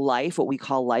experience of life, what we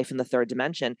call life in the third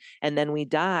dimension, and then we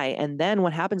die. And then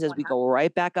what happens is we go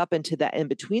right back up into that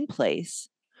in-between place.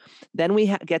 Then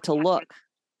we get to look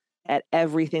at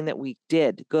everything that we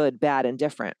did, good, bad, and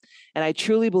different. And I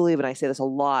truly believe, and I say this a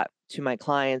lot to my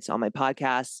clients on my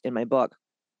podcasts, in my book,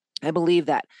 I believe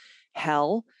that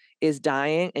hell is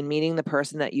dying and meeting the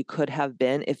person that you could have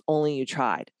been if only you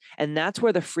tried. And that's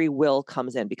where the free will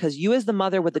comes in, because you as the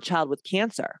mother with the child with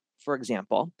cancer, for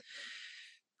example,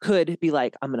 could be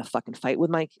like, I'm going to fucking I'm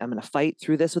going to fight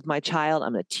through this with my child.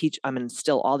 I'm going to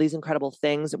instill all these incredible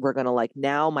things. We're going to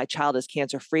now my child is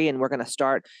cancer free and we're going to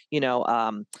start,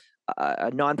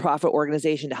 a nonprofit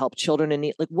organization to help children in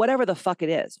need, whatever the fuck it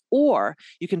is. Or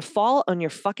you can fall on your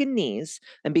fucking knees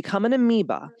and become an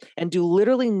amoeba and do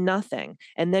literally nothing.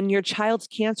 And then your child's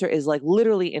cancer is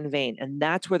literally in vain. And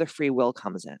that's where the free will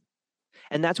comes in.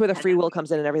 And that's where the free will comes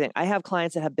in and everything. I have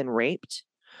clients that have been raped.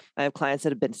 I have clients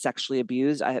that have been sexually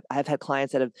abused. I've had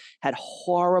clients that have had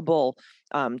horrible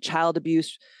child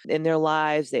abuse in their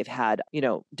lives. They've had,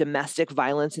 domestic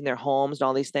violence in their homes and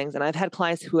all these things. And I've had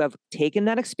clients who have taken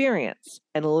that experience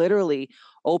and literally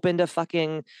opened a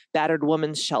fucking battered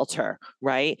woman's shelter,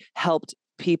 right? Helped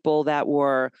people that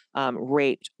were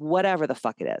raped, whatever the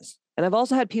fuck it is. And I've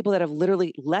also had people that have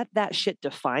literally let that shit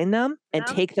define them and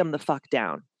take them the fuck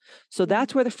down. So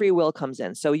that's where the free will comes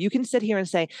in. So you can sit here and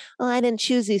say, oh, I didn't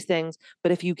choose these things.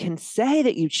 But if you can say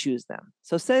that you choose them,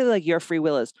 so say your free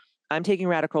will is, I'm taking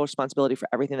radical responsibility for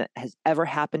everything that has ever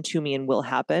happened to me and will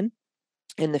happen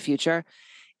in the future.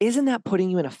 Isn't that putting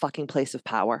you in a fucking place of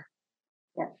power?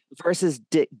 Yeah. Versus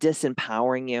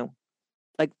disempowering you?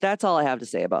 That's all I have to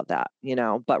say about that,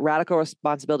 but radical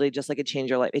responsibility, just like it changed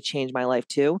your life, it changed my life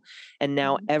too. And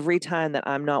now every time that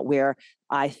I'm not where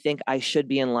I think I should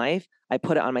be in life, I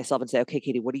put it on myself and say, okay,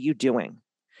 Katie, what are you doing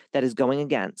that is going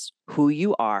against who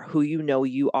you are, who you know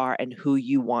you are, and who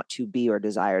you want to be or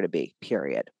desire to be,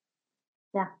 period.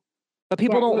 Yeah. But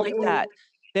people don't like that.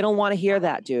 They don't want to hear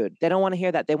that, dude. They don't want to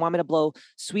hear that. They want me to blow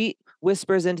sweet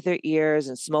whispers into their ears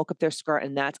and smoke up their skirt.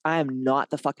 And I am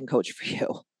not the fucking coach for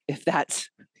you. If that's,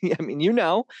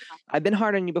 I've been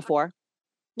hard on you before.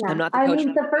 Yeah. I'm not the coach.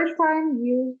 The first time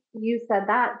you said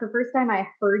that, the first time I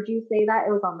heard you say that,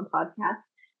 it was on the podcast.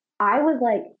 I was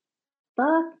like,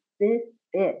 fuck this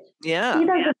bitch. Yeah. She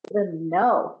doesn't even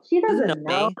know. She doesn't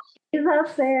know. She's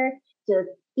up there just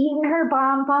eating her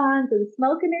bonbons and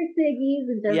smoking her ciggies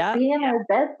and just being her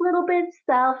best little bitch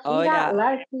self. She got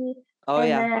lucky.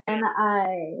 Then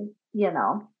I,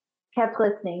 kept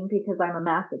listening because I'm a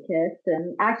masochist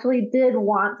and actually did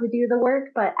want to do the work.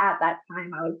 But at that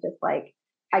time, I was just like,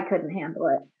 I couldn't handle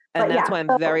it. And that's why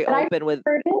I'm very open with.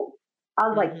 I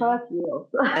was like, fuck you.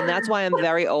 And that's why I'm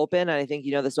very open. And I think,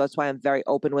 that's why I'm very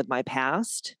open with my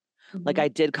past, Like I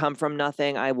did come from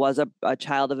nothing. I was a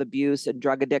child of abuse and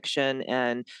drug addiction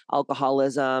and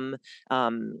alcoholism,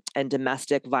 and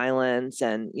domestic violence.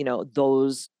 And,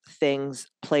 those things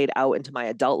played out into my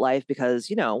adult life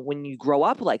because, when you grow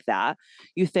up like that,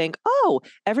 you think, oh,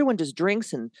 everyone just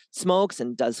drinks and smokes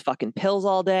and does fucking pills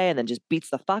all day and then just beats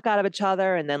the fuck out of each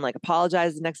other and then like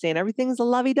apologizes the next day and everything's a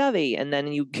lovey-dovey. And then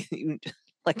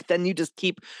then you just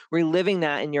keep reliving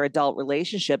that in your adult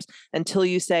relationships until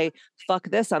you say, fuck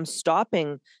this, I'm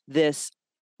stopping this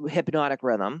hypnotic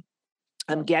rhythm.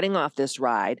 I'm getting off this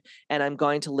ride and I'm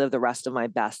going to live the rest of my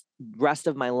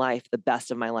life, the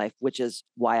best of my life, which is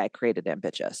why I created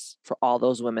Ambitious for all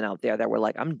those women out there that were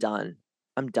like, I'm done.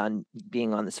 I'm done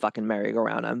being on this fucking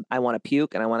merry-go-round. I want to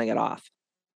puke and I want to get off.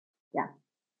 Yeah.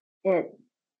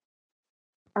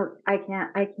 I can't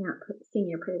sing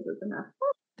your praises enough.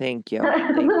 Thank you.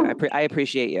 Thank you. I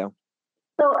appreciate you.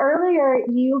 So earlier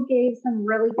you gave some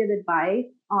really good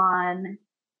advice on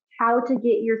how to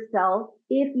get yourself,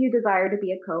 if you desire to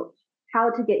be a coach,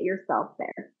 how to get yourself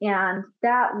there. And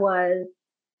that was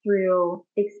through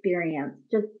experience.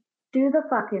 Just do the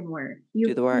fucking work.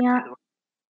 Do the work.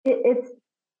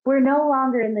 We're no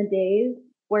longer in the days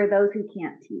where those who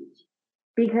can't teach.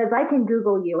 Because I can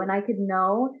Google you and I could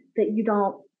know that you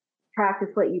don't practice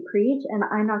what you preach and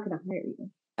I'm not going to hire you.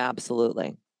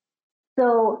 Absolutely.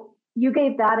 So you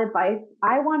gave that advice.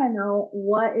 I want to know,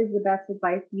 what is the best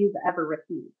advice you've ever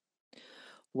received?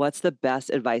 What's the best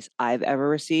advice I've ever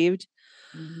received?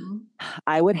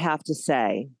 I would have to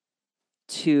say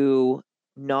to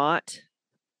not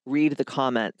read the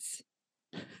comments.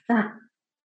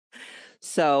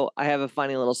 So I have a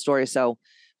funny little story. So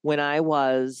when I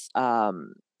was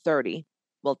 29,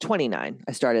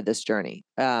 I started this journey.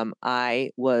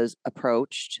 I was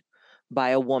approached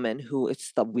by a woman who,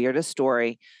 it's the weirdest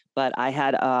story, but I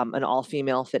had an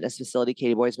all-female fitness facility,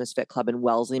 Katie Boys Misfit Club in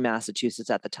Wellesley, Massachusetts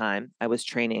at the time. I was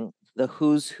training the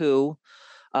who's who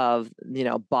of,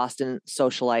 Boston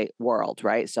socialite world,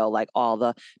 right? So like all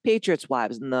the Patriots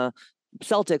wives and the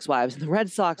Celtics wives and the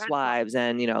Red Sox wives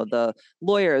and, the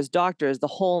lawyers, doctors,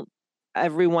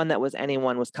 everyone that was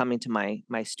anyone was coming to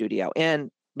my studio. And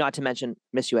not to mention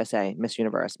Miss USA, Miss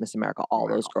Universe, Miss America, all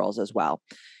those girls as well.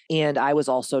 And I was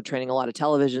also training a lot of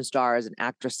television stars and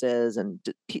actresses. And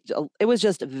it was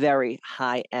just a very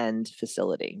high-end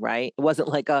facility, right? It wasn't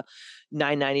like a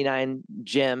 $9.99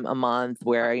 gym a month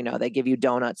where, they give you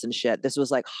donuts and shit. This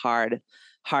was like hard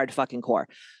fucking core.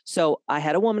 So I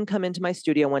had a woman come into my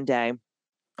studio one day.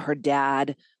 Her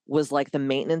dad was like the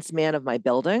maintenance man of my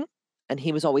building. And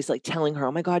he was always like telling her,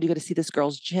 oh my God, you got to see this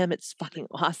girl's gym. It's fucking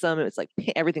awesome. It's like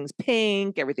everything's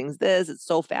pink. Everything's this. It's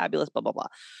so fabulous, blah, blah, blah.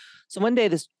 So one day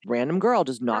this random girl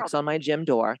just knocks on my gym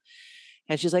door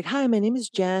and she's like, hi, my name is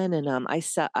Jen. And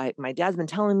my dad's been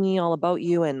telling me all about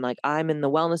you. And like, I'm in the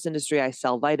wellness industry. I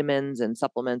sell vitamins and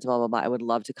supplements, blah, blah, blah. I would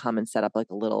love to come and set up like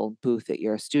a little booth at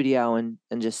your studio and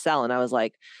just sell. And I was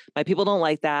like, my people don't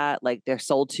like that. Like they're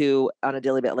sold to on a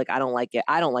daily basis. Like, I don't like it.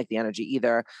 I don't like the energy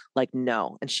either. Like,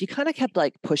 no. And she kind of kept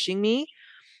like pushing me.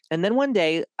 And then one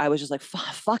day I was just like,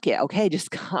 fuck it. Okay,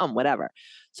 just come, whatever.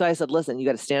 So I said, listen, you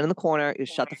got to stand in the corner. You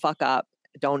shut the fuck up.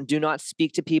 Do not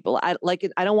speak to people. I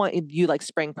don't want you like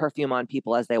spraying perfume on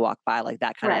people as they walk by, like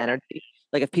that kind of energy.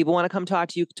 Like if people want to come talk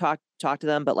to you, talk to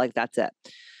them, but like, that's it.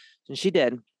 And she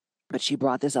did, but she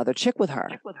brought this other chick with her.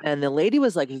 And the lady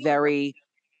was like very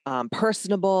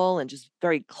personable and just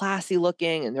very classy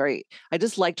looking and I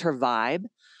just liked her vibe.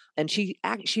 And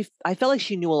I felt like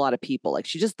she knew a lot of people. Like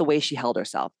the way she held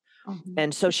herself.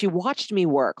 And so she watched me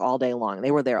work all day long. They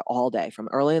were there all day from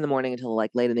early in the morning until like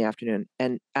late in the afternoon.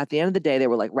 And at the end of the day, they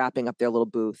were like wrapping up their little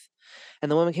booth.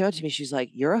 And the woman came up to me. She's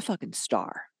like, you're a fucking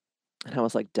star. And I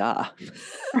was like, duh.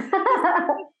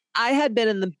 I had been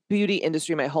in the beauty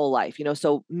industry my whole life,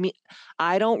 so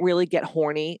I don't really get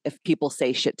horny if people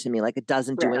say shit to me. Like it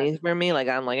doesn't do anything for me. Like,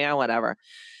 I'm like, yeah, whatever.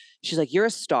 She's like, you're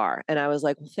a star. And I was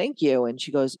like, well, thank you. And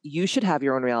she goes, you should have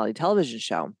your own reality television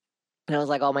show. And I was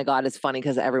like, oh my God, it's funny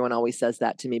because everyone always says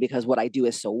that to me because what I do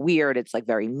is so weird. It's like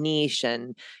very niche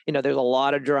and, there's a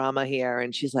lot of drama here.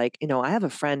 And she's like, I have a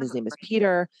friend, his name is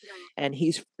Peter, and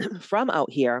he's from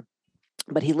out here,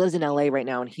 but he lives in LA right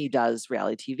now and he does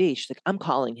reality TV. She's like, I'm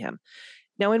calling him.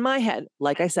 Now in my head,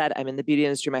 like I said, I'm in the beauty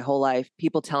industry my whole life.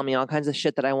 People tell me all kinds of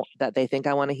shit that they think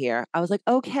I want to hear. I was like,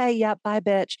 okay, yeah, bye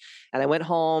bitch. And I went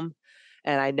home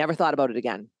and I never thought about it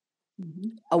again.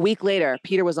 A week later,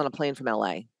 Peter was on a plane from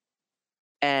LA.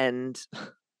 And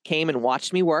came and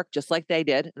watched me work just like they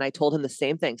did. And I told him the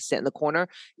same thing, sit in the corner.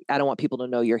 I don't want people to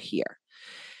know you're here.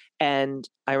 And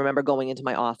I remember going into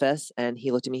my office and he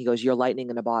looked at me, he goes, "You're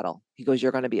lightning in a bottle." He goes,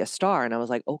 "You're going to be a star." And I was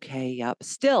like, okay, yep.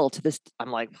 Still to this,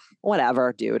 I'm like,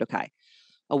 whatever, dude. Okay.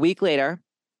 A week later,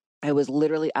 I was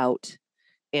literally out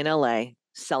in LA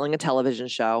selling a television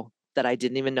show that I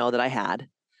didn't even know that I had.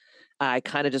 I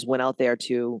kind of just went out there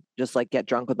to just like get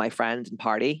drunk with my friends and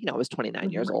party. You know, I was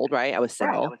 29 years old, right? I was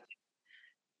single.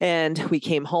 And we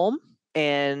came home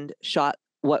and shot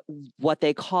what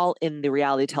they call in the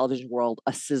reality television world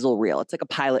a sizzle reel. It's like a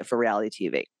pilot for reality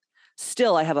TV.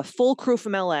 Still, I have a full crew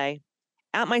from LA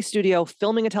at my studio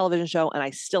filming a television show, and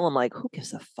I still am like, who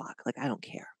gives a fuck? Like, I don't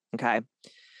care. Okay.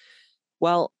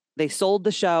 Well, they sold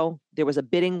the show. There was a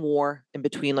bidding war in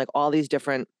between like all these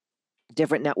different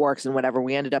networks and whatever.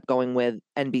 We ended up going with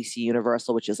NBC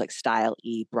Universal, which is like Style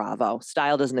E Bravo.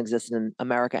 Style doesn't exist in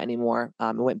America anymore.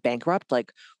 It went bankrupt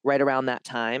like right around that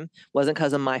time. Wasn't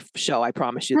because of my show. I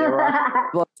promise you, they were on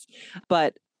books.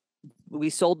 But we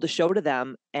sold the show to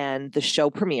them and the show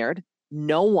premiered.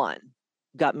 No one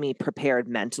got me prepared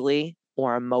mentally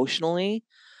or emotionally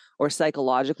or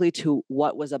psychologically to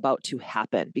what was about to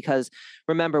happen. Because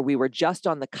remember, we were just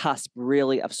on the cusp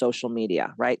really of social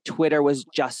media, right? Twitter was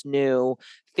just new.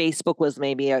 Facebook was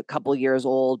maybe a couple years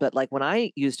old. But like when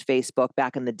I used Facebook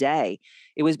back in the day,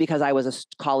 it was because I was a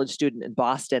college student in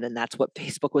Boston. And that's what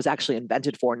Facebook was actually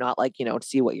invented for, not like, you know, to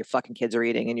see what your fucking kids are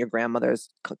eating and your grandmother's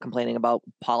complaining about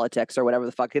politics or whatever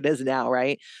the fuck it is now,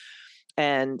 right?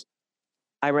 And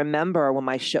I remember when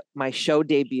my show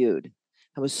debuted,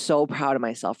 I was so proud of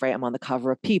myself, right? I'm on the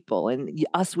cover of People and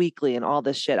Us Weekly and all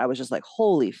this shit. I was just like,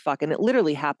 holy fuck. And it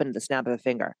literally happened at the snap of a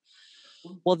finger.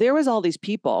 Well, there was all these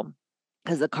people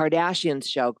because the Kardashians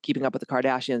show, Keeping Up with the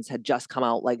Kardashians, had just come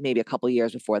out like maybe a couple of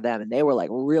years before them. And they were like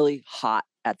really hot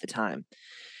at the time.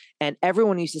 And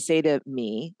everyone used to say to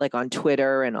me, like on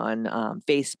Twitter and on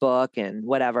Facebook and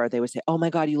whatever, they would say, "Oh my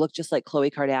God, you look just like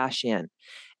Khloe Kardashian."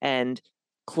 And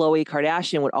Khloe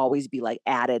Kardashian would always be like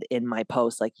added in my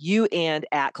post, like you and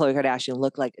at Khloe Kardashian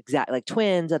look like exactly like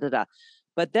twins, da da da.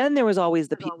 But then there was always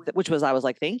the people, which was I was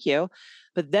like, thank you.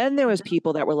 But then there was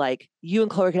people that were like, you and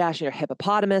Khloe Kardashian are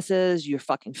hippopotamuses. You're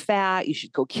fucking fat. You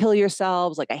should go kill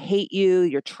yourselves. Like I hate you.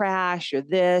 You're trash. You're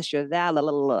this. You're that. La,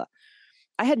 la, la, la.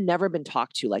 I had never been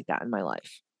talked to like that in my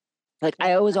life. Like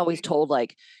I was always told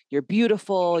like, you're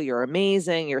beautiful, you're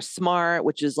amazing, you're smart,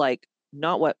 which is like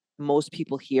not what most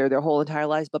people hear their whole entire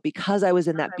lives. But because I was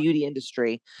in that beauty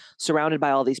industry, surrounded by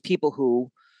all these people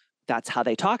who that's how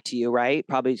they talk to you, right?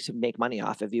 Probably to make money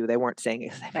off of you. They weren't saying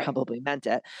it, they probably meant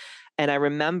it. And I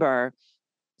remember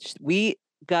we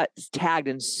got tagged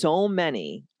in so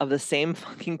many of the same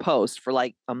fucking posts for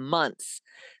like a month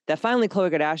that finally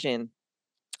Khloe Kardashian,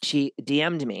 she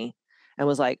DM'd me and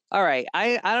was like, all right,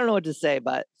 I don't know what to say,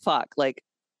 but fuck, like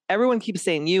everyone keeps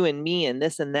saying you and me and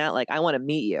this and that. Like, I want to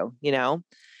meet you, you know?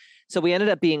 So we ended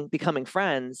up becoming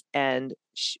friends. And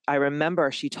I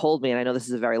remember she told me, and I know this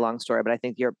is a very long story, but I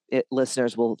think your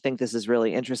listeners will think this is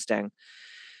really interesting.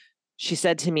 She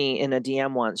said to me in a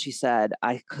DM once, she said,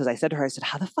 because I said to her, I said,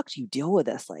 how the fuck do you deal with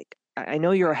this? Like, I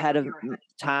know you're ahead of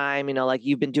time, you know, like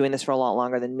you've been doing this for a lot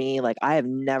longer than me. Like I have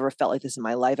never felt like this in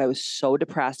my life. I was so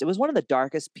depressed. It was one of the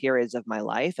darkest periods of my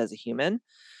life as a human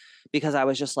because I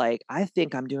was just like, I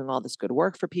think I'm doing all this good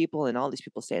work for people and all these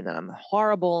people saying that I'm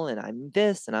horrible and I'm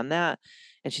this and I'm that.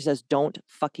 And she says, don't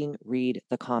fucking read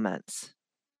the comments.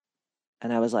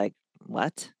 And I was like,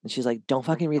 what? And she's like, don't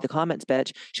fucking read the comments,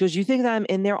 bitch. She goes, you think that I'm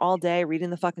in there all day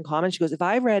reading the fucking comments? She goes, if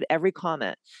I read every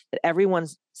comment that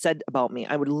everyone's said about me,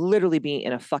 I would literally be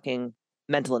in a fucking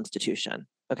mental institution.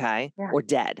 Okay. Yeah. Or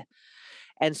dead.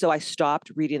 And so I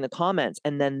stopped reading the comments.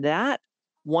 And then that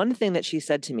one thing that she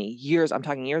said to me I'm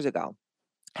talking years ago,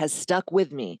 has stuck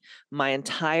with me my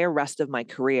entire rest of my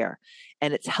career.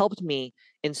 And it's helped me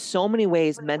in so many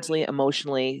ways, mentally,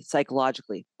 emotionally,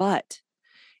 psychologically. But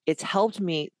it's helped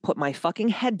me put my fucking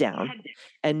head down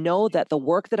and know that the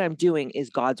work that I'm doing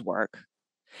is God's work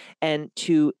and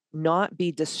to not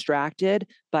be distracted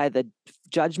by the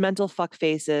judgmental fuck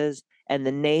faces and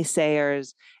the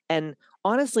naysayers. And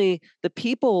honestly, the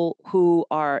people who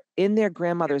are in their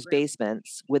grandmother's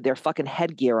basements with their fucking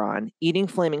headgear on, eating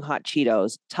flaming hot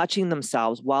Cheetos, touching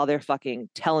themselves while they're fucking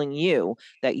telling you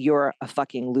that you're a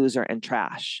fucking loser and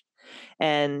trash.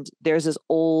 And there's this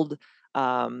old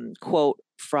quote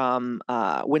from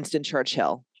Winston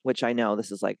Churchill, which I know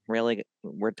this is like really,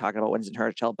 we're talking about Winston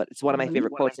Churchill, but it's one of my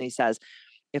favorite quotes. And he says,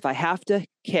 if I have to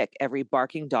kick every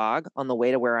barking dog on the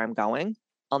way to where I'm going,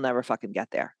 I'll never fucking get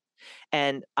there.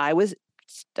 And I was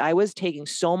taking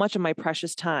so much of my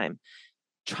precious time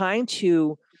trying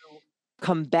to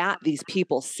combat these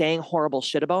people saying horrible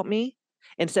shit about me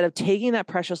instead of taking that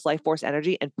precious life force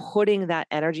energy and putting that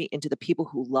energy into the people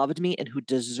who loved me and who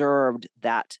deserved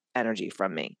that energy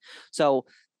from me. So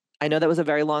I know that was a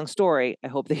very long story. I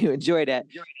hope that you enjoyed it,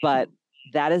 but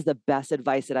that is the best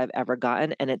advice that I've ever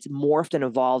gotten. And it's morphed and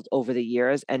evolved over the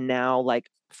years. And now, like,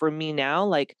 for me now,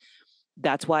 like,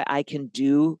 that's why I can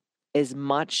do as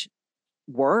much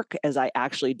work as I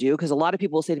actually do. Cause a lot of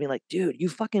people will say to me, like, dude,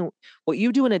 what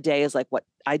you do in a day is like what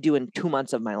I do in 2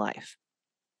 months of my life.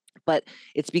 But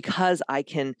it's because I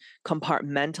can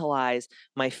compartmentalize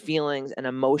my feelings and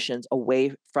emotions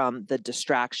away from the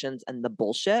distractions and the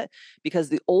bullshit. Because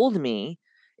the old me,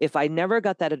 if I never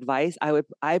got that advice,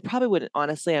 I probably wouldn't,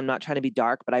 honestly, I'm not trying to be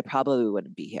dark, but I probably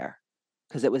wouldn't be here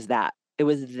because it was that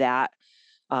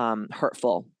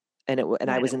hurtful. And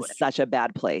I was in such a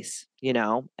bad place,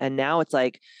 and now it's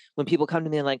like when people come to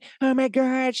me and like, oh my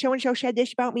God, so-and-so said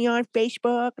this about me on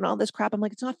Facebook and all this crap. I'm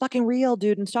like, it's not fucking real,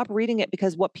 dude. And stop reading it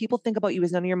because what people think about you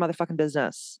is none of your motherfucking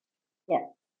business. Yes,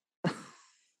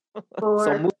 So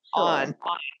for move sure. on.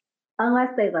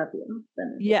 Unless they love you.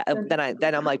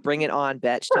 Then I'm like, bring it on,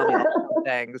 bitch. Tell me the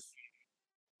things.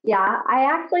 Yeah, I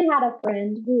actually had a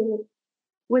friend who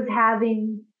was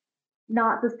having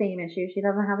not the same issue. She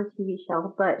doesn't have a TV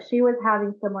show, but she was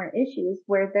having similar issues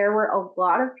where there were a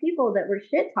lot of people that were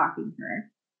shit talking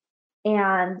her.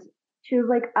 And she was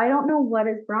like, I don't know what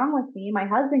is wrong with me. My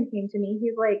husband came to me.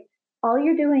 He's like, all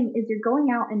you're doing is you're going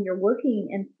out and you're looking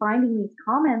and finding these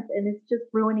comments, and it's just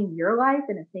ruining your life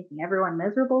and it's making everyone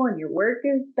miserable, and your work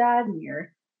is bad and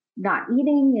you're not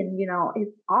eating, and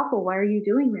it's awful. Why are you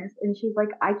doing this? And she's like,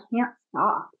 I can't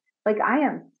stop. Like, I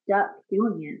am stuck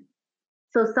doing it.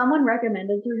 So someone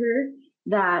recommended to her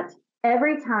that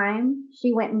every time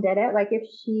she went and did it, like if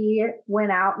she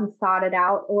went out and sought it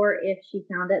out, or if she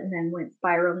found it and then went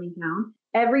spiraling down,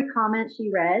 every comment she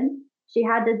read, she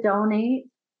had to donate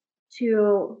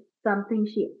to something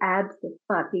she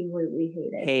absolutely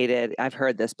hated. I've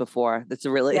heard this before. That's a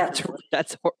really, Yep.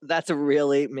 that's a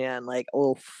really, man, like,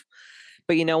 oof.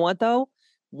 But you know what though?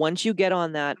 Once you get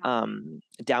on that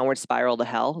downward spiral to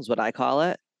hell is what I call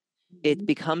it, it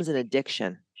becomes an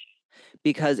addiction.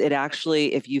 Because it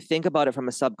actually, if you think about it from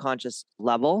a subconscious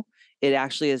level, it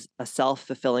actually is a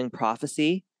self-fulfilling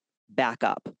prophecy back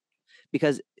up.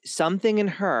 Because something in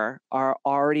her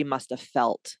already must have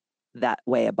felt that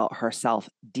way about herself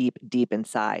deep, deep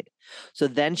inside. So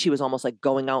then she was almost like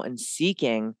going out and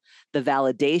seeking the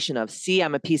validation of, see,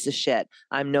 I'm a piece of shit.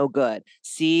 I'm no good.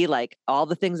 See, like all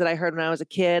the things that I heard when I was a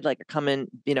kid, like are coming,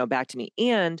 back to me.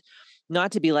 And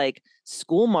not to be like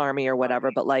school marmy or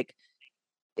whatever, but like,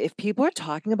 if people are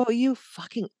talking about you,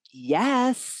 fucking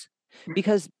yes.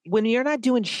 Because when you're not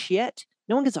doing shit,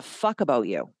 no one gives a fuck about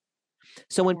you.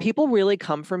 So when people really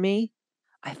come for me,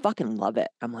 I fucking love it.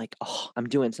 I'm like, oh, I'm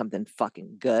doing something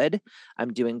fucking good.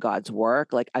 I'm doing God's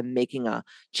work. Like I'm making a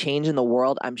change in the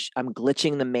world. I'm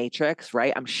glitching the matrix,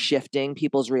 right? I'm shifting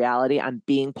people's reality. I'm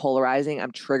being polarizing.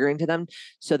 I'm triggering to them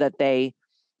so that they,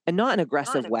 and not in an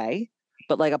aggressive way,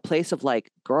 but like a place of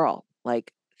like, girl,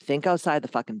 like think outside the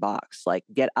fucking box. Like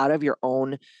get out of your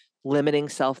own limiting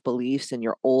self-beliefs and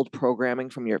your old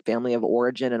programming from your family of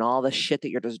origin and all the shit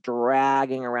that you're just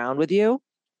dragging around with you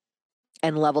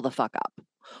and level the fuck up.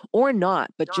 Or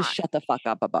not, but just shut the fuck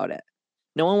up about it.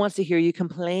 No one wants to hear you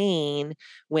complain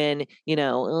when,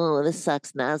 oh, this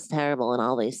sucks, that's terrible, and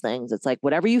all these things. It's like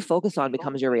whatever you focus on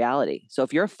becomes your reality. So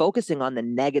if you're focusing on the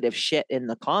negative shit in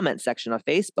the comment section of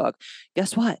Facebook,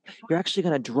 guess what? You're actually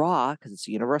going to draw, because it's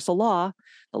a universal law,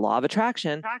 the law of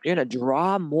attraction, you're going to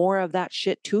draw more of that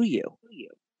shit to you.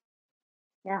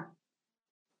 Yeah.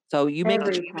 So you make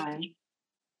every time.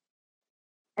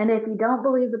 And if you don't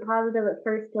believe the positive at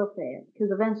first, still say it,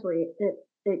 because eventually it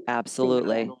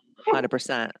absolutely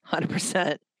 100%.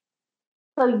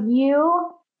 So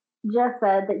you just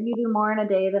said that you do more in a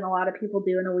day than a lot of people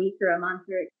do in a week or a month,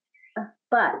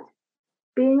 but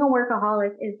being a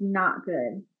workaholic is not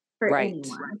good for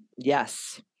anyone.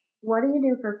 Yes. What do you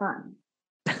do for fun?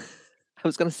 I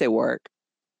was going to say work.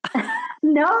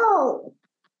 No.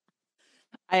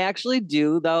 I actually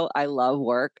do, though. I love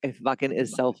work. It fucking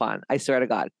is so fun. I swear to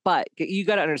God. But you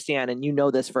got to understand, and you know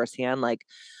this firsthand, like,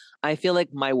 I feel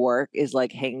like my work is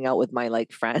like hanging out with my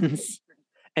like friends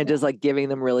and just like giving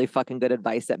them really fucking good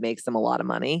advice that makes them a lot of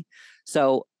money.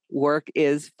 So work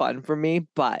is fun for me,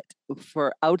 but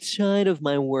for outside of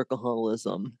my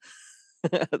workaholism,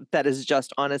 that is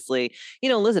just honestly,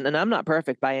 listen, and I'm not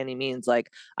perfect by any means.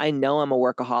 Like I know I'm a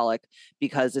workaholic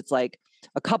because it's like,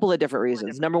 a couple of different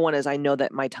reasons. Number one is I know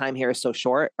that my time here is so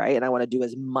short, right? And I want to do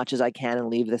as much as I can and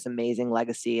leave this amazing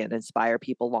legacy and inspire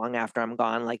people long after I'm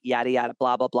gone, like yada, yada,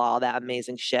 blah, blah, blah, all that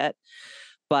amazing shit.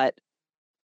 But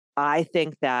I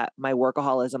think that my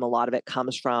workaholism, a lot of it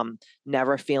comes from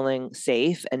never feeling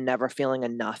safe and never feeling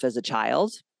enough as a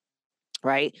child.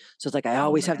 Right. So it's like, I Oh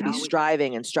always have to be yeah.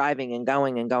 striving and striving and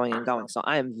going and going and going. So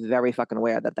I am very fucking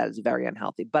aware that that is very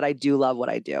unhealthy, but I do love what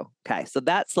I do. Okay. So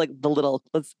that's like the little,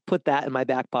 let's put that in my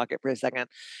back pocket for a second.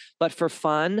 But for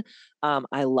fun,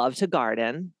 I love to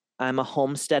garden. I'm a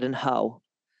homestead and hoe.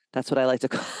 That's what I like to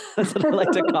call, that's what I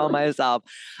like to call myself.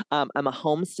 I'm a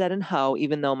homestead and hoe,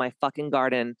 even though my fucking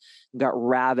garden got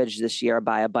ravaged this year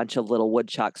by a bunch of little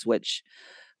woodchucks, which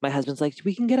my husband's like,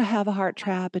 we can have a heart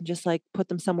trap and just like put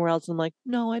them somewhere else. I'm like,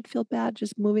 no, I'd feel bad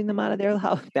just moving them out of their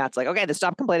house. Matt's like, okay, then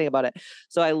stop complaining about it.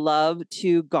 So I love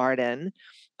to garden.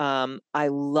 I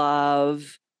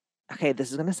love, okay,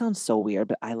 this is going to sound so weird,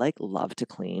 but I like love to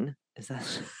clean. Is that,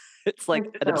 it's like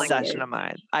It's an so obsession weird. of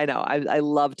mine. I know. I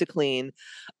love to clean.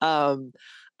 Um,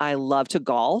 I love to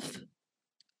golf.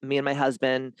 Me and my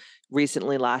husband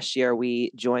recently last year,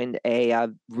 we joined a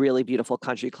really beautiful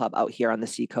country club out here on the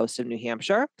seacoast of New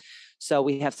Hampshire. So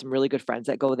we have some really good friends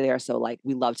that go there. So like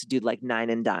we love to do like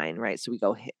 9 and dine, right? So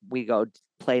we go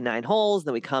play 9 holes,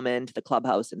 then we come into the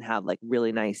clubhouse and have like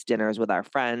really nice dinners with our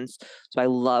friends. So I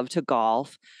love to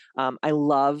golf. I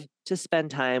love to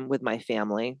spend time with my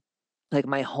family. Like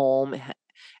my home,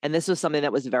 and this was something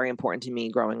that was very important to me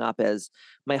growing up, is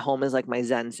my home is like my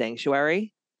Zen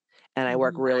sanctuary, and I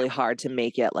work Mhm. really hard to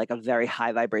make it like a very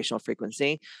high vibrational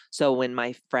frequency. So when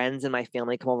my friends and my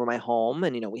family come over my home,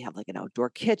 and we have like an outdoor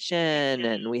kitchen,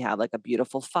 and we have like a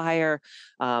beautiful fire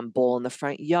bowl in the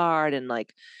front yard, and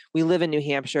like we live in New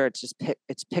Hampshire, it's just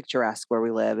it's picturesque where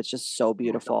we live. It's just so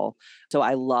beautiful. So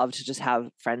I love to just have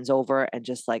friends over and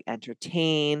just like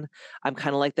entertain. I'm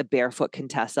kind of like the barefoot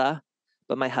Contessa,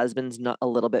 but my husband's not a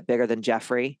little bit bigger than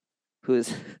Jeffrey,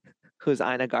 who's who's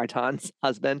Ina Garton's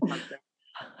husband.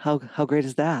 How great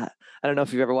is that? I don't know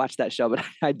if you've ever watched that show, but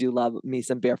I do love me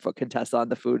some Barefoot Contessa on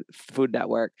the Food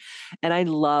Network. And I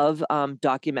love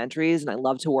documentaries, and I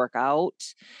love to work out,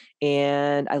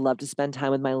 and I love to spend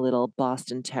time with my little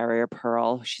Boston Terrier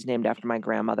Pearl. She's named after my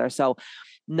grandmother. So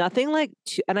nothing like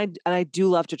and I do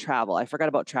love to travel. I forgot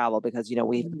about travel because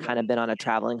we've kind of been on a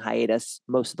traveling hiatus,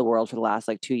 most of the world, for the last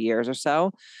like 2 years or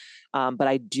so. But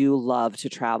I do love to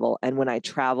travel, and when I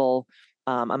travel,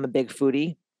 I'm a big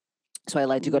foodie. So I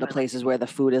like to go to places where the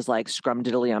food is like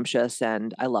scrumdiddlyumptious,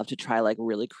 and I love to try like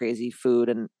really crazy food,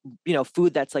 and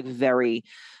food that's like very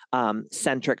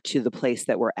centric to the place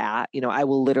that we're at. I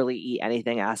will literally eat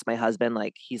anything. Ask my husband,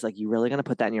 like he's like, "You really gonna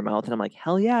put that in your mouth?" And I'm like,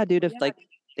 "Hell yeah, dude! If like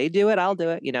they do it, I'll do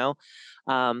it."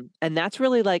 And that's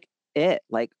really like it.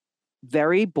 Like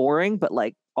very boring, but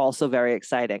like also very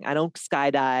exciting. I don't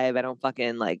skydive. I don't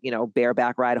fucking like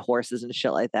bareback ride horses and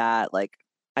shit like that. Like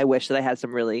I wish that I had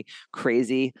some really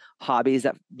crazy hobbies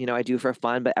that I do for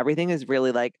fun, but everything is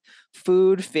really like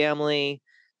food, family,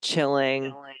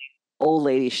 chilling, old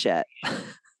lady shit.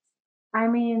 I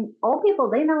mean, old people,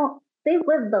 they know, they've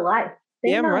lived the life.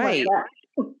 They Damn know what's right. up.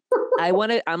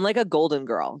 I'm like a golden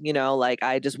girl, like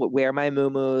I just wear my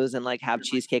muumuus and like have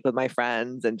cheesecake with my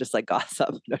friends and just like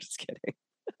gossip. No, just kidding.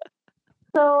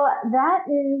 So that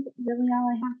is really all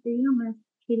I have for you, Miss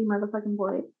Katie motherfucking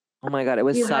Boyd. Oh my God. It Do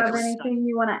was you such, have anything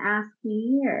you want to ask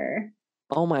me or?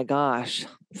 oh my gosh.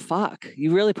 Fuck.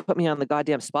 You really put me on the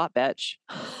goddamn spot, bitch.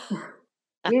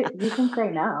 You can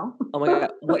say no. Oh my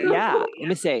God. What? Yeah. Let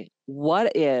me say,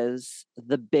 what is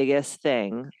the biggest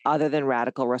thing other than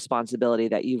radical responsibility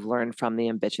that you've learned from the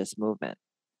ambitious movement?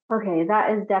 Okay,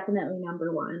 that is definitely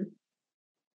number one.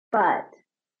 But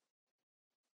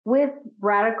with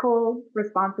radical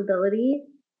responsibility,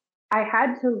 I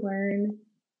had to learn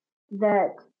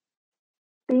that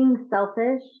being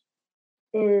selfish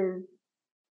is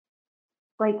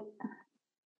like,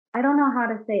 I don't know how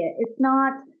to say it. It's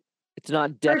not, It's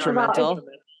not first of all, detrimental.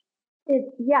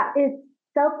 it's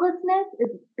selflessness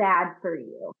is bad for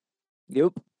you.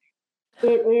 Yep.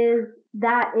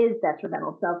 That is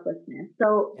detrimental selflessness.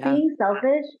 So Yeah. being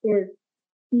selfish is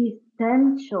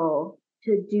essential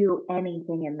to do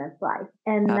anything in this life.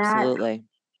 And that Absolutely.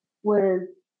 was,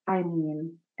 I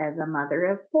mean, as a mother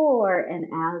of 4, and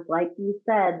as, like you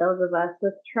said, those of us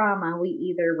with trauma, we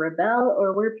either rebel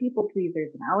or we're people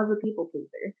pleasers. And I was a people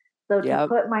pleaser. So to Yep.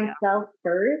 put myself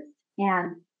first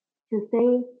and to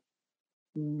say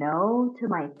no to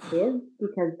my kids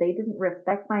because they didn't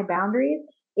respect my boundaries,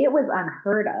 it was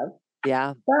unheard of.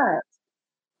 Yeah. But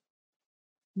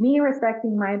me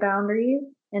respecting my boundaries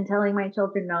and telling my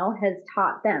children no has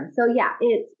taught them. So yeah,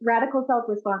 it's radical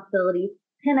self-responsibility,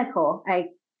 pinnacle. I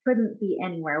couldn't be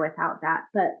anywhere without that.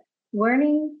 But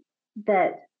learning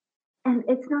that, and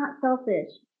it's not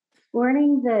selfish,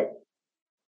 learning that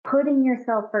putting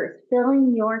yourself first,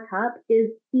 filling your cup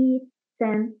is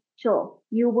essential. Joel,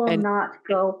 you will And not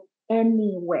go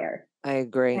anywhere I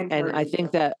agree. until And I you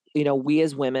think do. that, we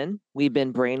as women, we've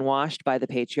been brainwashed by the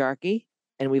patriarchy,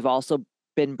 and we've also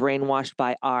been brainwashed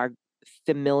by our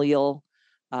familial,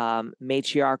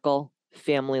 matriarchal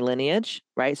family lineage,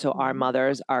 right? So our Mhm.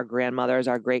 mothers, our grandmothers,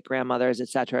 our great grandmothers, et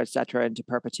cetera, into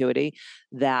perpetuity,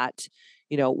 that,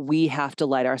 we have to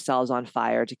light ourselves on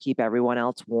fire to keep everyone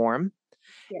else warm.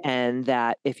 Yes. And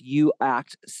that if you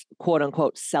act quote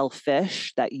unquote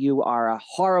selfish, that you are a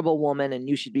horrible woman and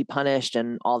you should be punished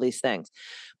and all these things.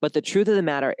 But the truth of the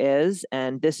matter is,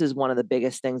 and this is one of the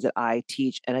biggest things that I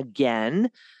teach, and again,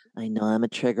 I know I'm a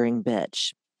triggering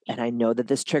bitch. And I know that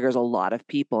this triggers a lot of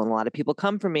people, and a lot of people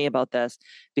come for me about this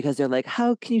because they're like,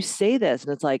 how can you say this?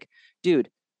 And it's like, dude,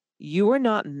 you are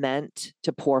not meant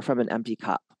to pour from an empty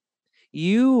cup.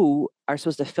 You are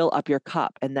supposed to fill up your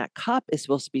cup, and that cup is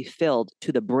supposed to be filled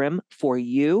to the brim for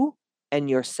you and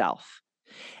yourself.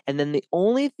 And then the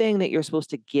only thing that you're supposed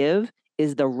to give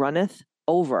is the runneth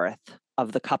overeth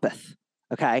of the cuppeth.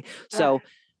 Okay. So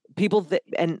people,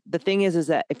 and the thing is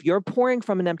that if you're pouring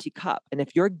from an empty cup, and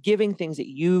if you're giving things that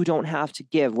you don't have to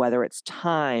give, whether it's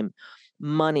time,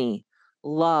 money,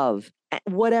 love,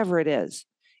 whatever it is,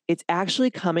 it's actually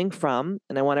coming from,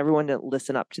 and I want everyone to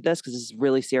listen up to this because this is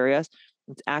really serious.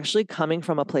 It's actually coming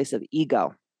from a place of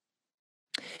ego,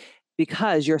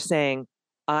 because you're saying,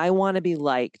 I want to be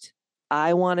liked.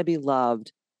 I want to be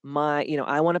loved.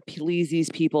 I want to please these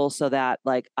people so that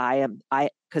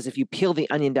because if you peel the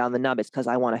onion down the nub, it's because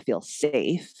I want to feel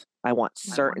safe. I want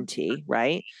certainty,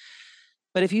 right?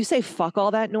 But if you say fuck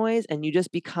all that noise and you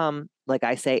just become, like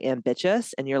I say,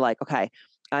 ambitious, and you're like, okay,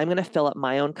 I'm going to fill up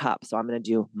my own cup. So I'm going to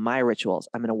do my rituals.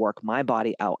 I'm going to work my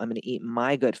body out. I'm going to eat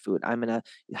my good food. I'm going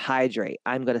to hydrate.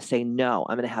 I'm going to say no.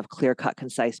 I'm going to have clear cut,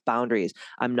 concise boundaries.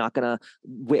 I'm not going to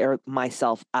wear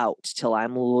myself out till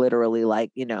I'm literally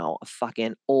like, a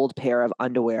fucking old pair of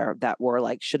underwear that were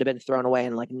like, should have been thrown away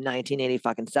in like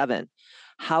 1987.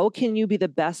 How can you be the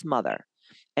best mother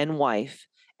and wife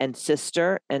and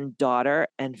sister and daughter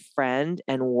and friend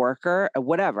and worker or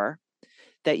whatever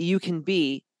that you can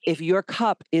be if your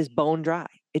cup is bone dry?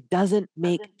 It doesn't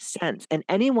make sense. And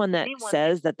anyone that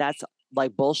says that that's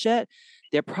like bullshit,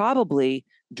 they're probably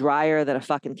drier than a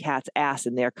fucking cat's ass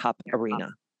in their cup arena.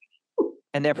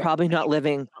 And they're probably not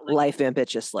living life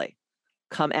ambitiously.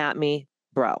 Come at me,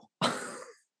 bro.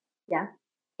 Yeah.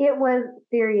 It was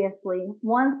seriously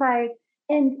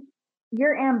and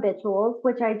your ambituals,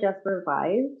 which I just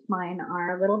revised, mine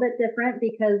are a little bit different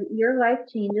because your life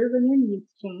changes and your needs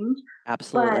change. But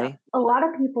Absolutely. a lot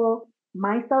of people,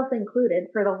 myself included,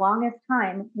 for the longest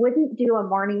time, wouldn't do a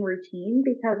morning routine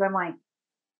because I'm like,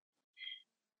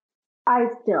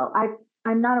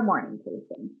 I'm not a morning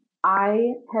person.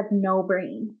 I have no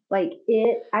brain. I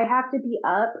have to be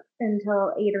up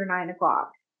until 8 or 9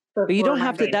 o'clock But you before don't my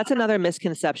have to, brain. that's another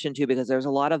misconception too, because there's a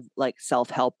lot of like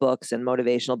self-help books and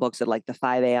motivational books at like the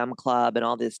 5 a.m. club and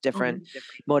all this different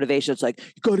motivations. Like,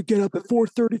 you got to get up at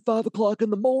 4:30, 5 o'clock in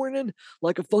the morning,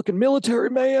 like a fucking military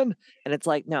man. And it's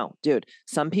like, no, dude,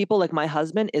 some people, like my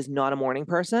husband, is not a morning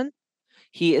person.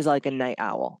 He is like a night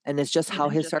owl, and it's just how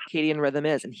his circadian rhythm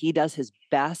is. And he does his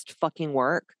best fucking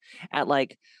work at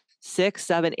like 6,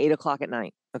 7, 8 o'clock at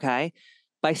night. Okay.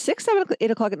 By 6, 7,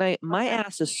 8 o'clock at night, my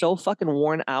ass is so fucking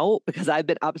worn out because I've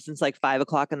been up since like 5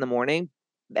 o'clock in the morning.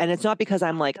 And it's not because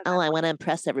I'm like, oh, I want to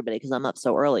impress everybody because I'm up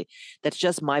so early. That's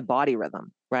just my body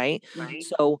rhythm. Right.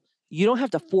 So you don't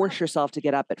have to force yourself to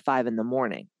get up at 5 in the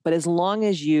morning. But as long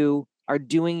as you are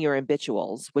doing your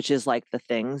habituals, which is like the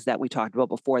things that we talked about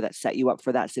before that set you up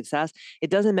for that success, it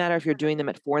doesn't matter if you're doing them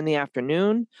at 4 in the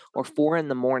afternoon or 4 in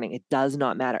the morning. It does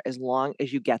not matter as long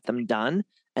as you get them done.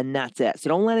 And that's it. So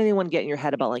don't let anyone get in your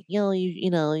head about like, you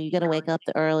got to wake up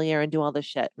earlier and do all this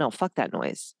shit. No, fuck that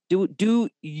noise. Do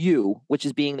you, which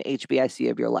is being the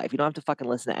HBIC of your life. You don't have to fucking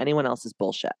listen to anyone else's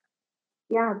bullshit.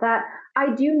 Yeah, that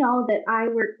I do know that I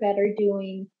work better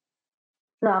doing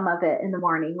some of it in the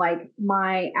morning. Like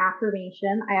my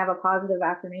affirmation, I have a positive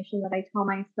affirmation that I tell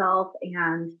myself,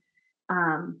 and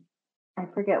I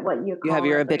forget what you You have call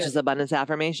your it, but ambitious abundance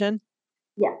affirmation.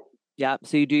 yes, Yeah.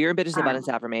 So you do your ambitious um, abundance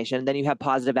affirmation. Then you have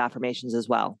positive affirmations as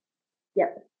well.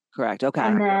 yep. Correct. Okay.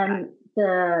 And then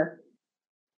the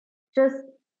just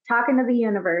talking to the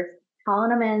universe, calling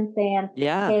them in, saying,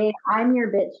 Yeah. "Hey, I'm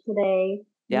your bitch today.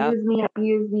 Yeah.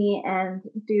 Use me, and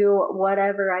do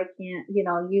whatever I can.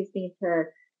 Use me to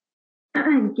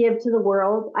give to the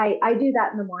world." I do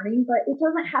that in the morning, but it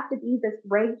doesn't have to be this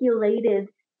regulated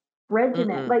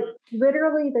regimen. Mm-mm. Like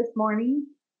literally this morning,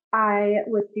 I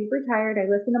was super tired. I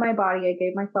listened to my body. I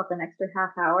gave myself an extra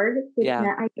half hour, which Yeah.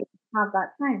 meant I didn't have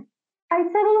that time. I said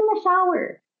it in the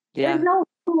shower. There's Yeah. no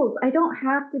rules. I don't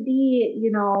have to be,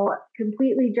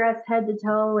 completely dressed head to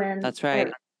toe and That's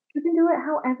right. You can do it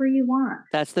however you want.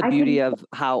 That's the I beauty can of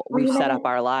how we've set up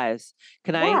our lives.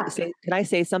 Can Yeah. I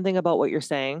say something about what you're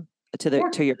saying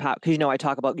to your power? Because I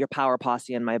talk about your power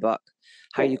posse in my book,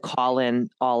 how you call in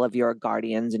all of your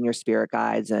guardians and your spirit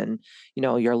guides and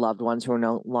your loved ones who are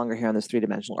no longer here on this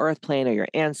three-dimensional earth plane, or your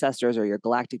ancestors, or your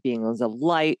galactic beings of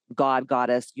light, God,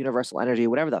 goddess, universal energy,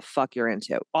 whatever the fuck you're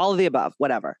into, all of the above,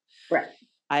 whatever. Right.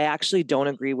 I actually don't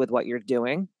agree with what you're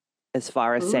doing as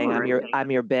far as saying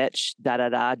I'm your bitch,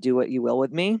 do what you will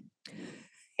with me.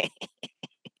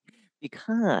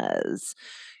 Because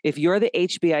if you're the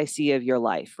HBIC of your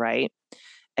life, right?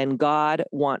 And God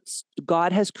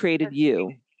has created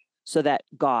you so that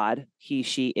God, he,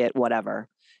 she, it, whatever,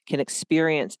 can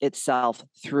experience itself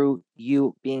through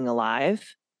you being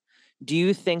alive. Do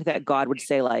you think that God would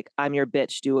say, like, I'm your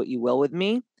bitch, do what you will with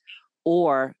me?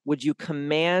 Or would you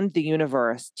command the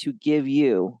universe to give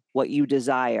you what you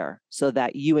desire so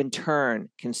that you in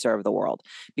turn can serve the world?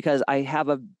 Because I have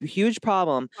a huge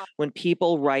problem when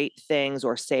people write things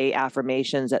or say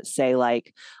affirmations that say,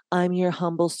 like, I'm your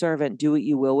humble servant, do what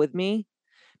you will with me.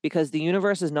 Because the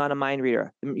universe is not a mind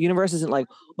reader. The universe isn't like,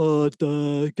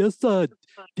 I guess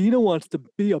Dina wants to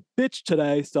be a bitch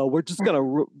today, so we're just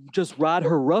gonna just ride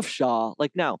her roughshod.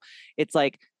 Like, no, it's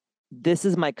like, this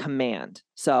is my command.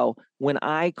 So when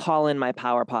I call in my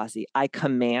power posse, I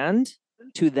command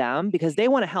to them because they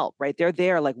want to help, right? They're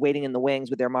there, like, waiting in the wings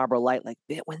with their Marlboro light, like,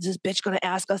 when's this bitch gonna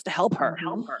ask us to help her?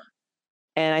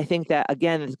 And I think that,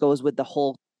 again, this goes with the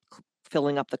whole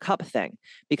filling up the cup thing,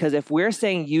 because if we're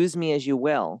saying use me as you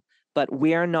will, but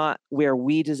we're not where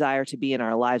we desire to be in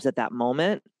our lives at that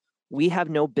moment, we have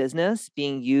no business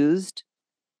being used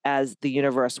as the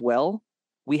universe will.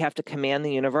 We have to command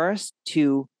the universe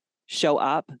to show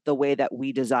up the way that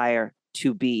we desire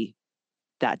to be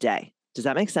that day. Does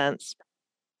that make sense?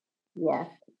 Yes.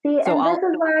 See, and this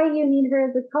is why you need her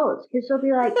as a coach, because she'll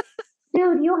be like,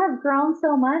 dude, you have grown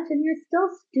so much and you're still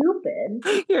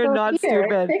stupid. You're So not here,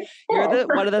 stupid. fix You're this.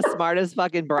 one of the smartest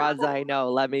fucking broads I know.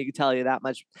 Let me tell you that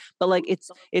much. But, like,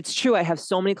 it's true. I have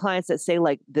so many clients that say,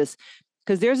 like, this,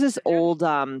 because there's this old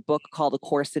book called A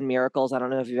Course in Miracles. I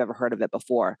don't know if you've ever heard of it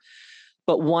before.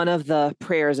 But one of the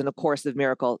prayers in A Course of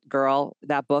Miracle, girl,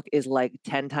 that book is like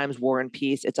 10 times War and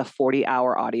Peace. It's a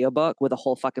 40-hour audiobook with a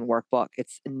whole fucking workbook.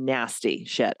 It's nasty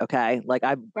shit, okay? Like,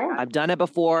 I've done it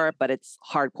before, but it's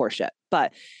hardcore shit.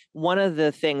 But one of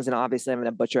the things, and obviously I'm going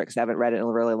to butcher it because I haven't read it in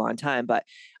a really long time, but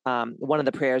one of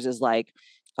the prayers is like,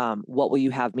 what will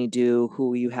you have me do? Who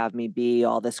will you have me be?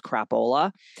 All this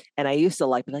crapola. And I used to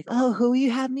be like, oh, who will you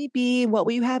have me be? What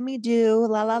will you have me do?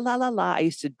 La, la, la, la, la. I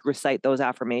used to recite those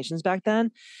affirmations back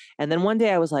then. And then one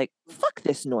day I was like, fuck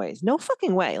this noise. No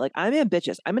fucking way. Like, I'm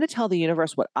ambitious. I'm going to tell the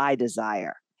universe what I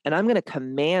desire. And I'm going to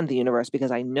command the universe,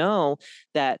 because I know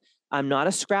that I'm not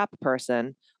a scrap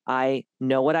person. I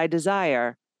know what I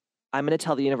desire. I'm going to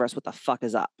tell the universe what the fuck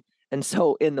is up. And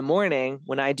so in the morning,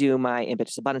 when I do my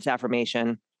ambitious abundance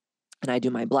affirmation and I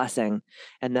do my blessing,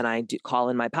 and then I call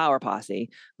in my power posse,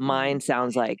 mine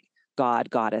sounds like God,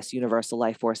 goddess, universal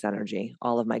life force energy,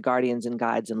 all of my guardians and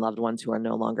guides and loved ones who are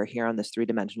no longer here on this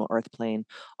three-dimensional earth plane,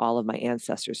 all of my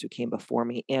ancestors who came before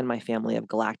me, and my family of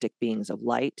galactic beings of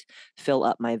light, fill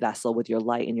up my vessel with your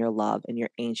light and your love and your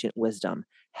ancient wisdom.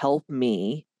 Help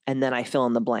me. And then I fill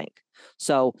in the blank.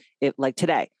 So if, like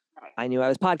today, I knew I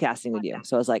was podcasting with you.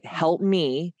 So I was like, help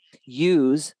me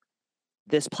use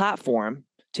this platform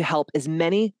to help as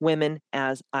many women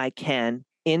as I can,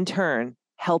 in turn,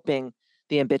 helping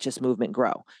the ambitious movement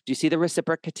grow. Do you see the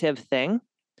reciprocative thing?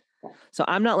 So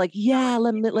I'm not like, yeah,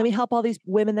 let me help all these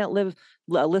women that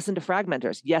listen to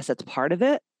fragmenters. Yes, that's part of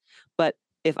it. But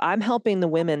if I'm helping the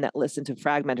women that listen to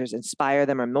fragmenters, inspire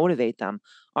them or motivate them,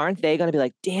 aren't they going to be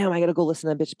like, damn, I got to go listen to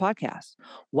the Ambitious podcast.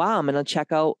 Wow, I'm going to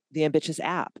check out the Ambitious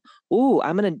app. Ooh,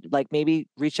 I'm going to like maybe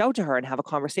reach out to her and have a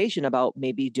conversation about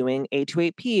maybe doing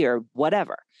A28P or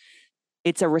whatever.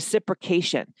 It's a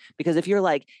reciprocation, because if you're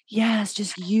like, yes,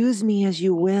 just use me as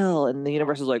you will. And the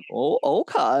universe is like, oh,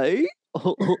 okay.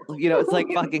 It's like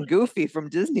fucking Goofy from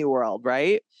Disney World,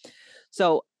 right?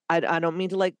 So I don't mean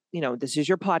to, like, this is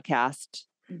your podcast,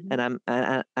 and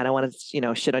I don't want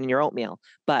to, shit on your oatmeal,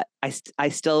 but I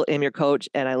still am your coach,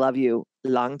 and I love you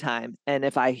long time. And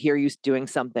if I hear you doing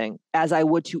something, as I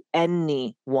would to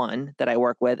anyone that I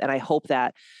work with, and I hope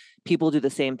that people do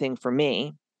the same thing for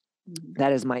me,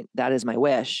 that is my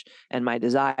wish and my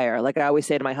desire. Like I always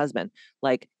say to my husband,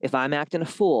 like, if I'm acting a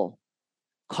fool,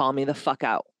 call me the fuck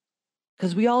out.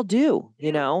 Because we all do,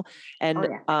 and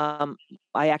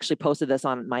I actually posted this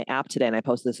on my app today, and I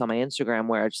posted this on my Instagram,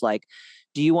 where it's like,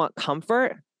 do you want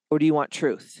comfort or do you want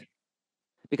truth?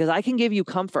 because I can give you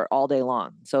comfort all day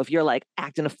long. So if you're like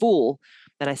acting a fool,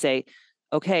 then I say,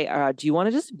 okay, do you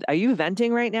want to are you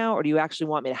venting right now? Or do you actually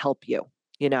want me to help you?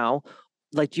 You know,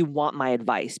 like, do you want my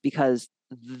advice? Because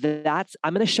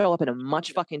I'm going to show up in a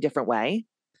much fucking different way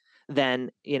than,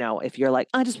 you know, if you're like,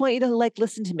 I just want you to like,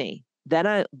 listen to me. Then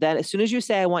as soon as you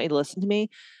say, I want you to listen to me,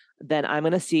 then I'm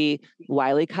going to see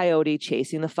Wile E. Coyote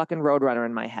chasing the fucking Roadrunner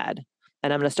in my head.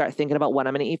 And I'm going to start thinking about what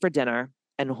I'm going to eat for dinner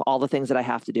and all the things that I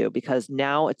have to do, because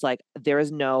now it's like, there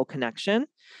is no connection.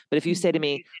 But if you say to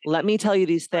me, let me tell you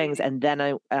these things, and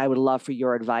then I would love for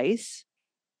your advice.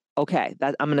 Okay,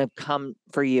 that I'm going to come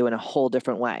for you in a whole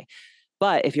different way.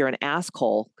 But if you're an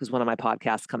asshole, because one of my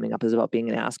podcasts coming up is about being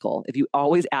an asshole, if you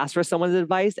always ask for someone's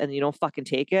advice and you don't fucking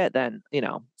take it, then, you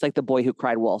know, it's like the boy who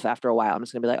cried wolf. After a while, I'm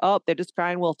just going to be like, oh, they're just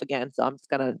crying wolf again. So I'm just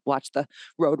going to watch the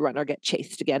Roadrunner get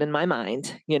chased again in my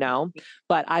mind, you know.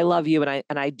 But I love you, and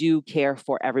I do care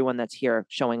for everyone that's here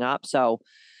showing up. So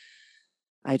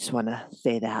I just want to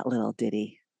say that little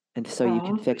ditty, and so you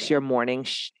can fix your morning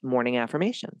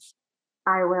affirmations.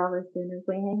 I will as soon as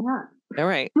we hang up. All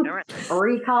right.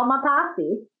 Recall my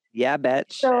posse. Yeah,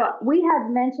 bitch. So we have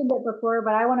mentioned it before,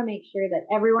 but I want to make sure that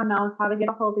everyone knows how to get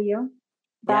a hold of you.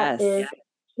 That is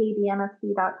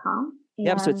kbmfc.com.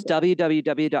 Yep. So it's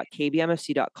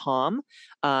www.kbmfc.com.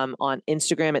 On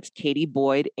Instagram, it's Katie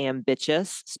Boyd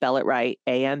Ambitious. Spell it right.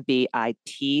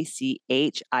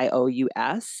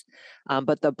 AMBITCHIOUS.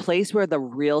 But the place where the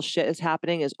real shit is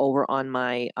happening is over on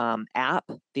my app,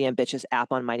 the Ambitious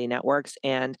app on Mighty Networks.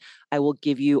 And I will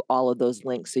give you all of those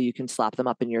links so you can slap them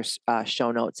up in your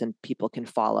show notes, and people can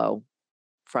follow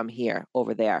from here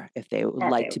over there if they would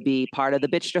like to be part of the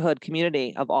Bitchterhood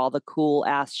community of all the cool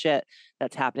ass shit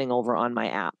that's happening over on my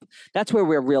app. That's where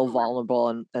we're real vulnerable,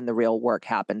 and the real work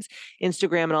happens.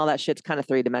 Instagram and all that shit's kind of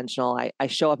three-dimensional. I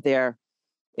show up there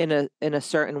in a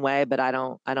certain way, but I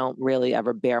don't really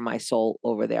ever bare my soul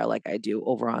over there like I do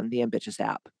over on the Ambitious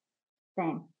app.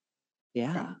 Same.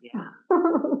 Yeah.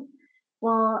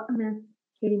 Well, Miss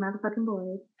Katie motherfucking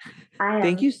Boyd, I am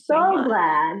Thank you so much.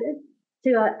 glad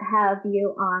to have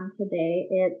you on today.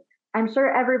 I'm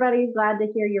sure everybody's glad to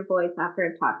hear your voice after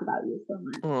I've talked about you so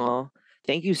much. Oh,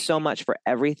 thank you so much for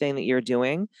everything that you're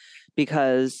doing,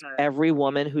 because every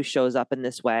woman who shows up in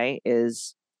this way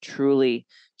is truly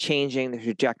changing the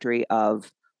trajectory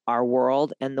of our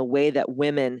world and the way that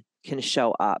women can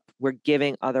show up. We're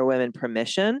giving other women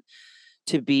permission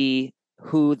to be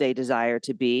who they desire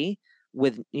to be,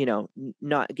 with, you know,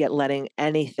 not letting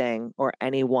anything or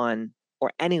anyone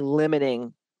or any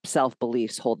limiting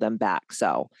self-beliefs hold them back.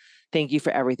 So thank you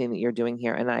for everything that you're doing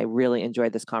here. And I really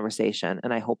enjoyed this conversation.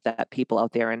 And I hope that people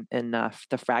out there in the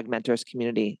Fragmenters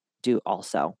community do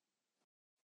also.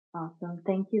 Awesome.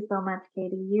 Thank you so much,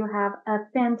 Katie. You have a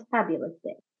fantabulous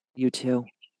day. You too.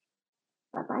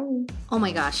 Bye-bye. Oh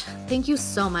my gosh, thank you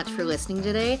so much for listening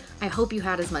today. I hope you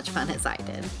had as much fun as I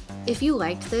did. If you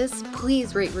liked this,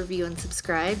 please rate, review, and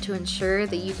subscribe to ensure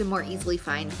that you can more easily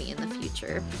find me in the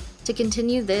future. To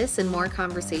continue this and more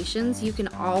conversations, you can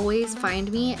always find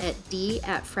me at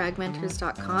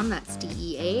d@fragmenters.com. That's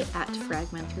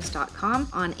DEA@fragmenters.com,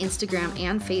 on Instagram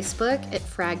and Facebook at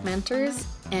Fragmenters.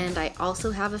 And I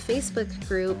also have a Facebook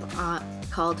group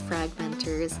called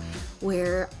Fragmenters,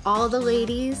 where all the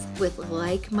ladies with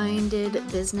like-minded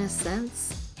business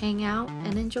sense hang out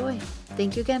and enjoy.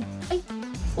 Thank you again. Bye.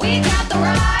 We got the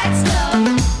right.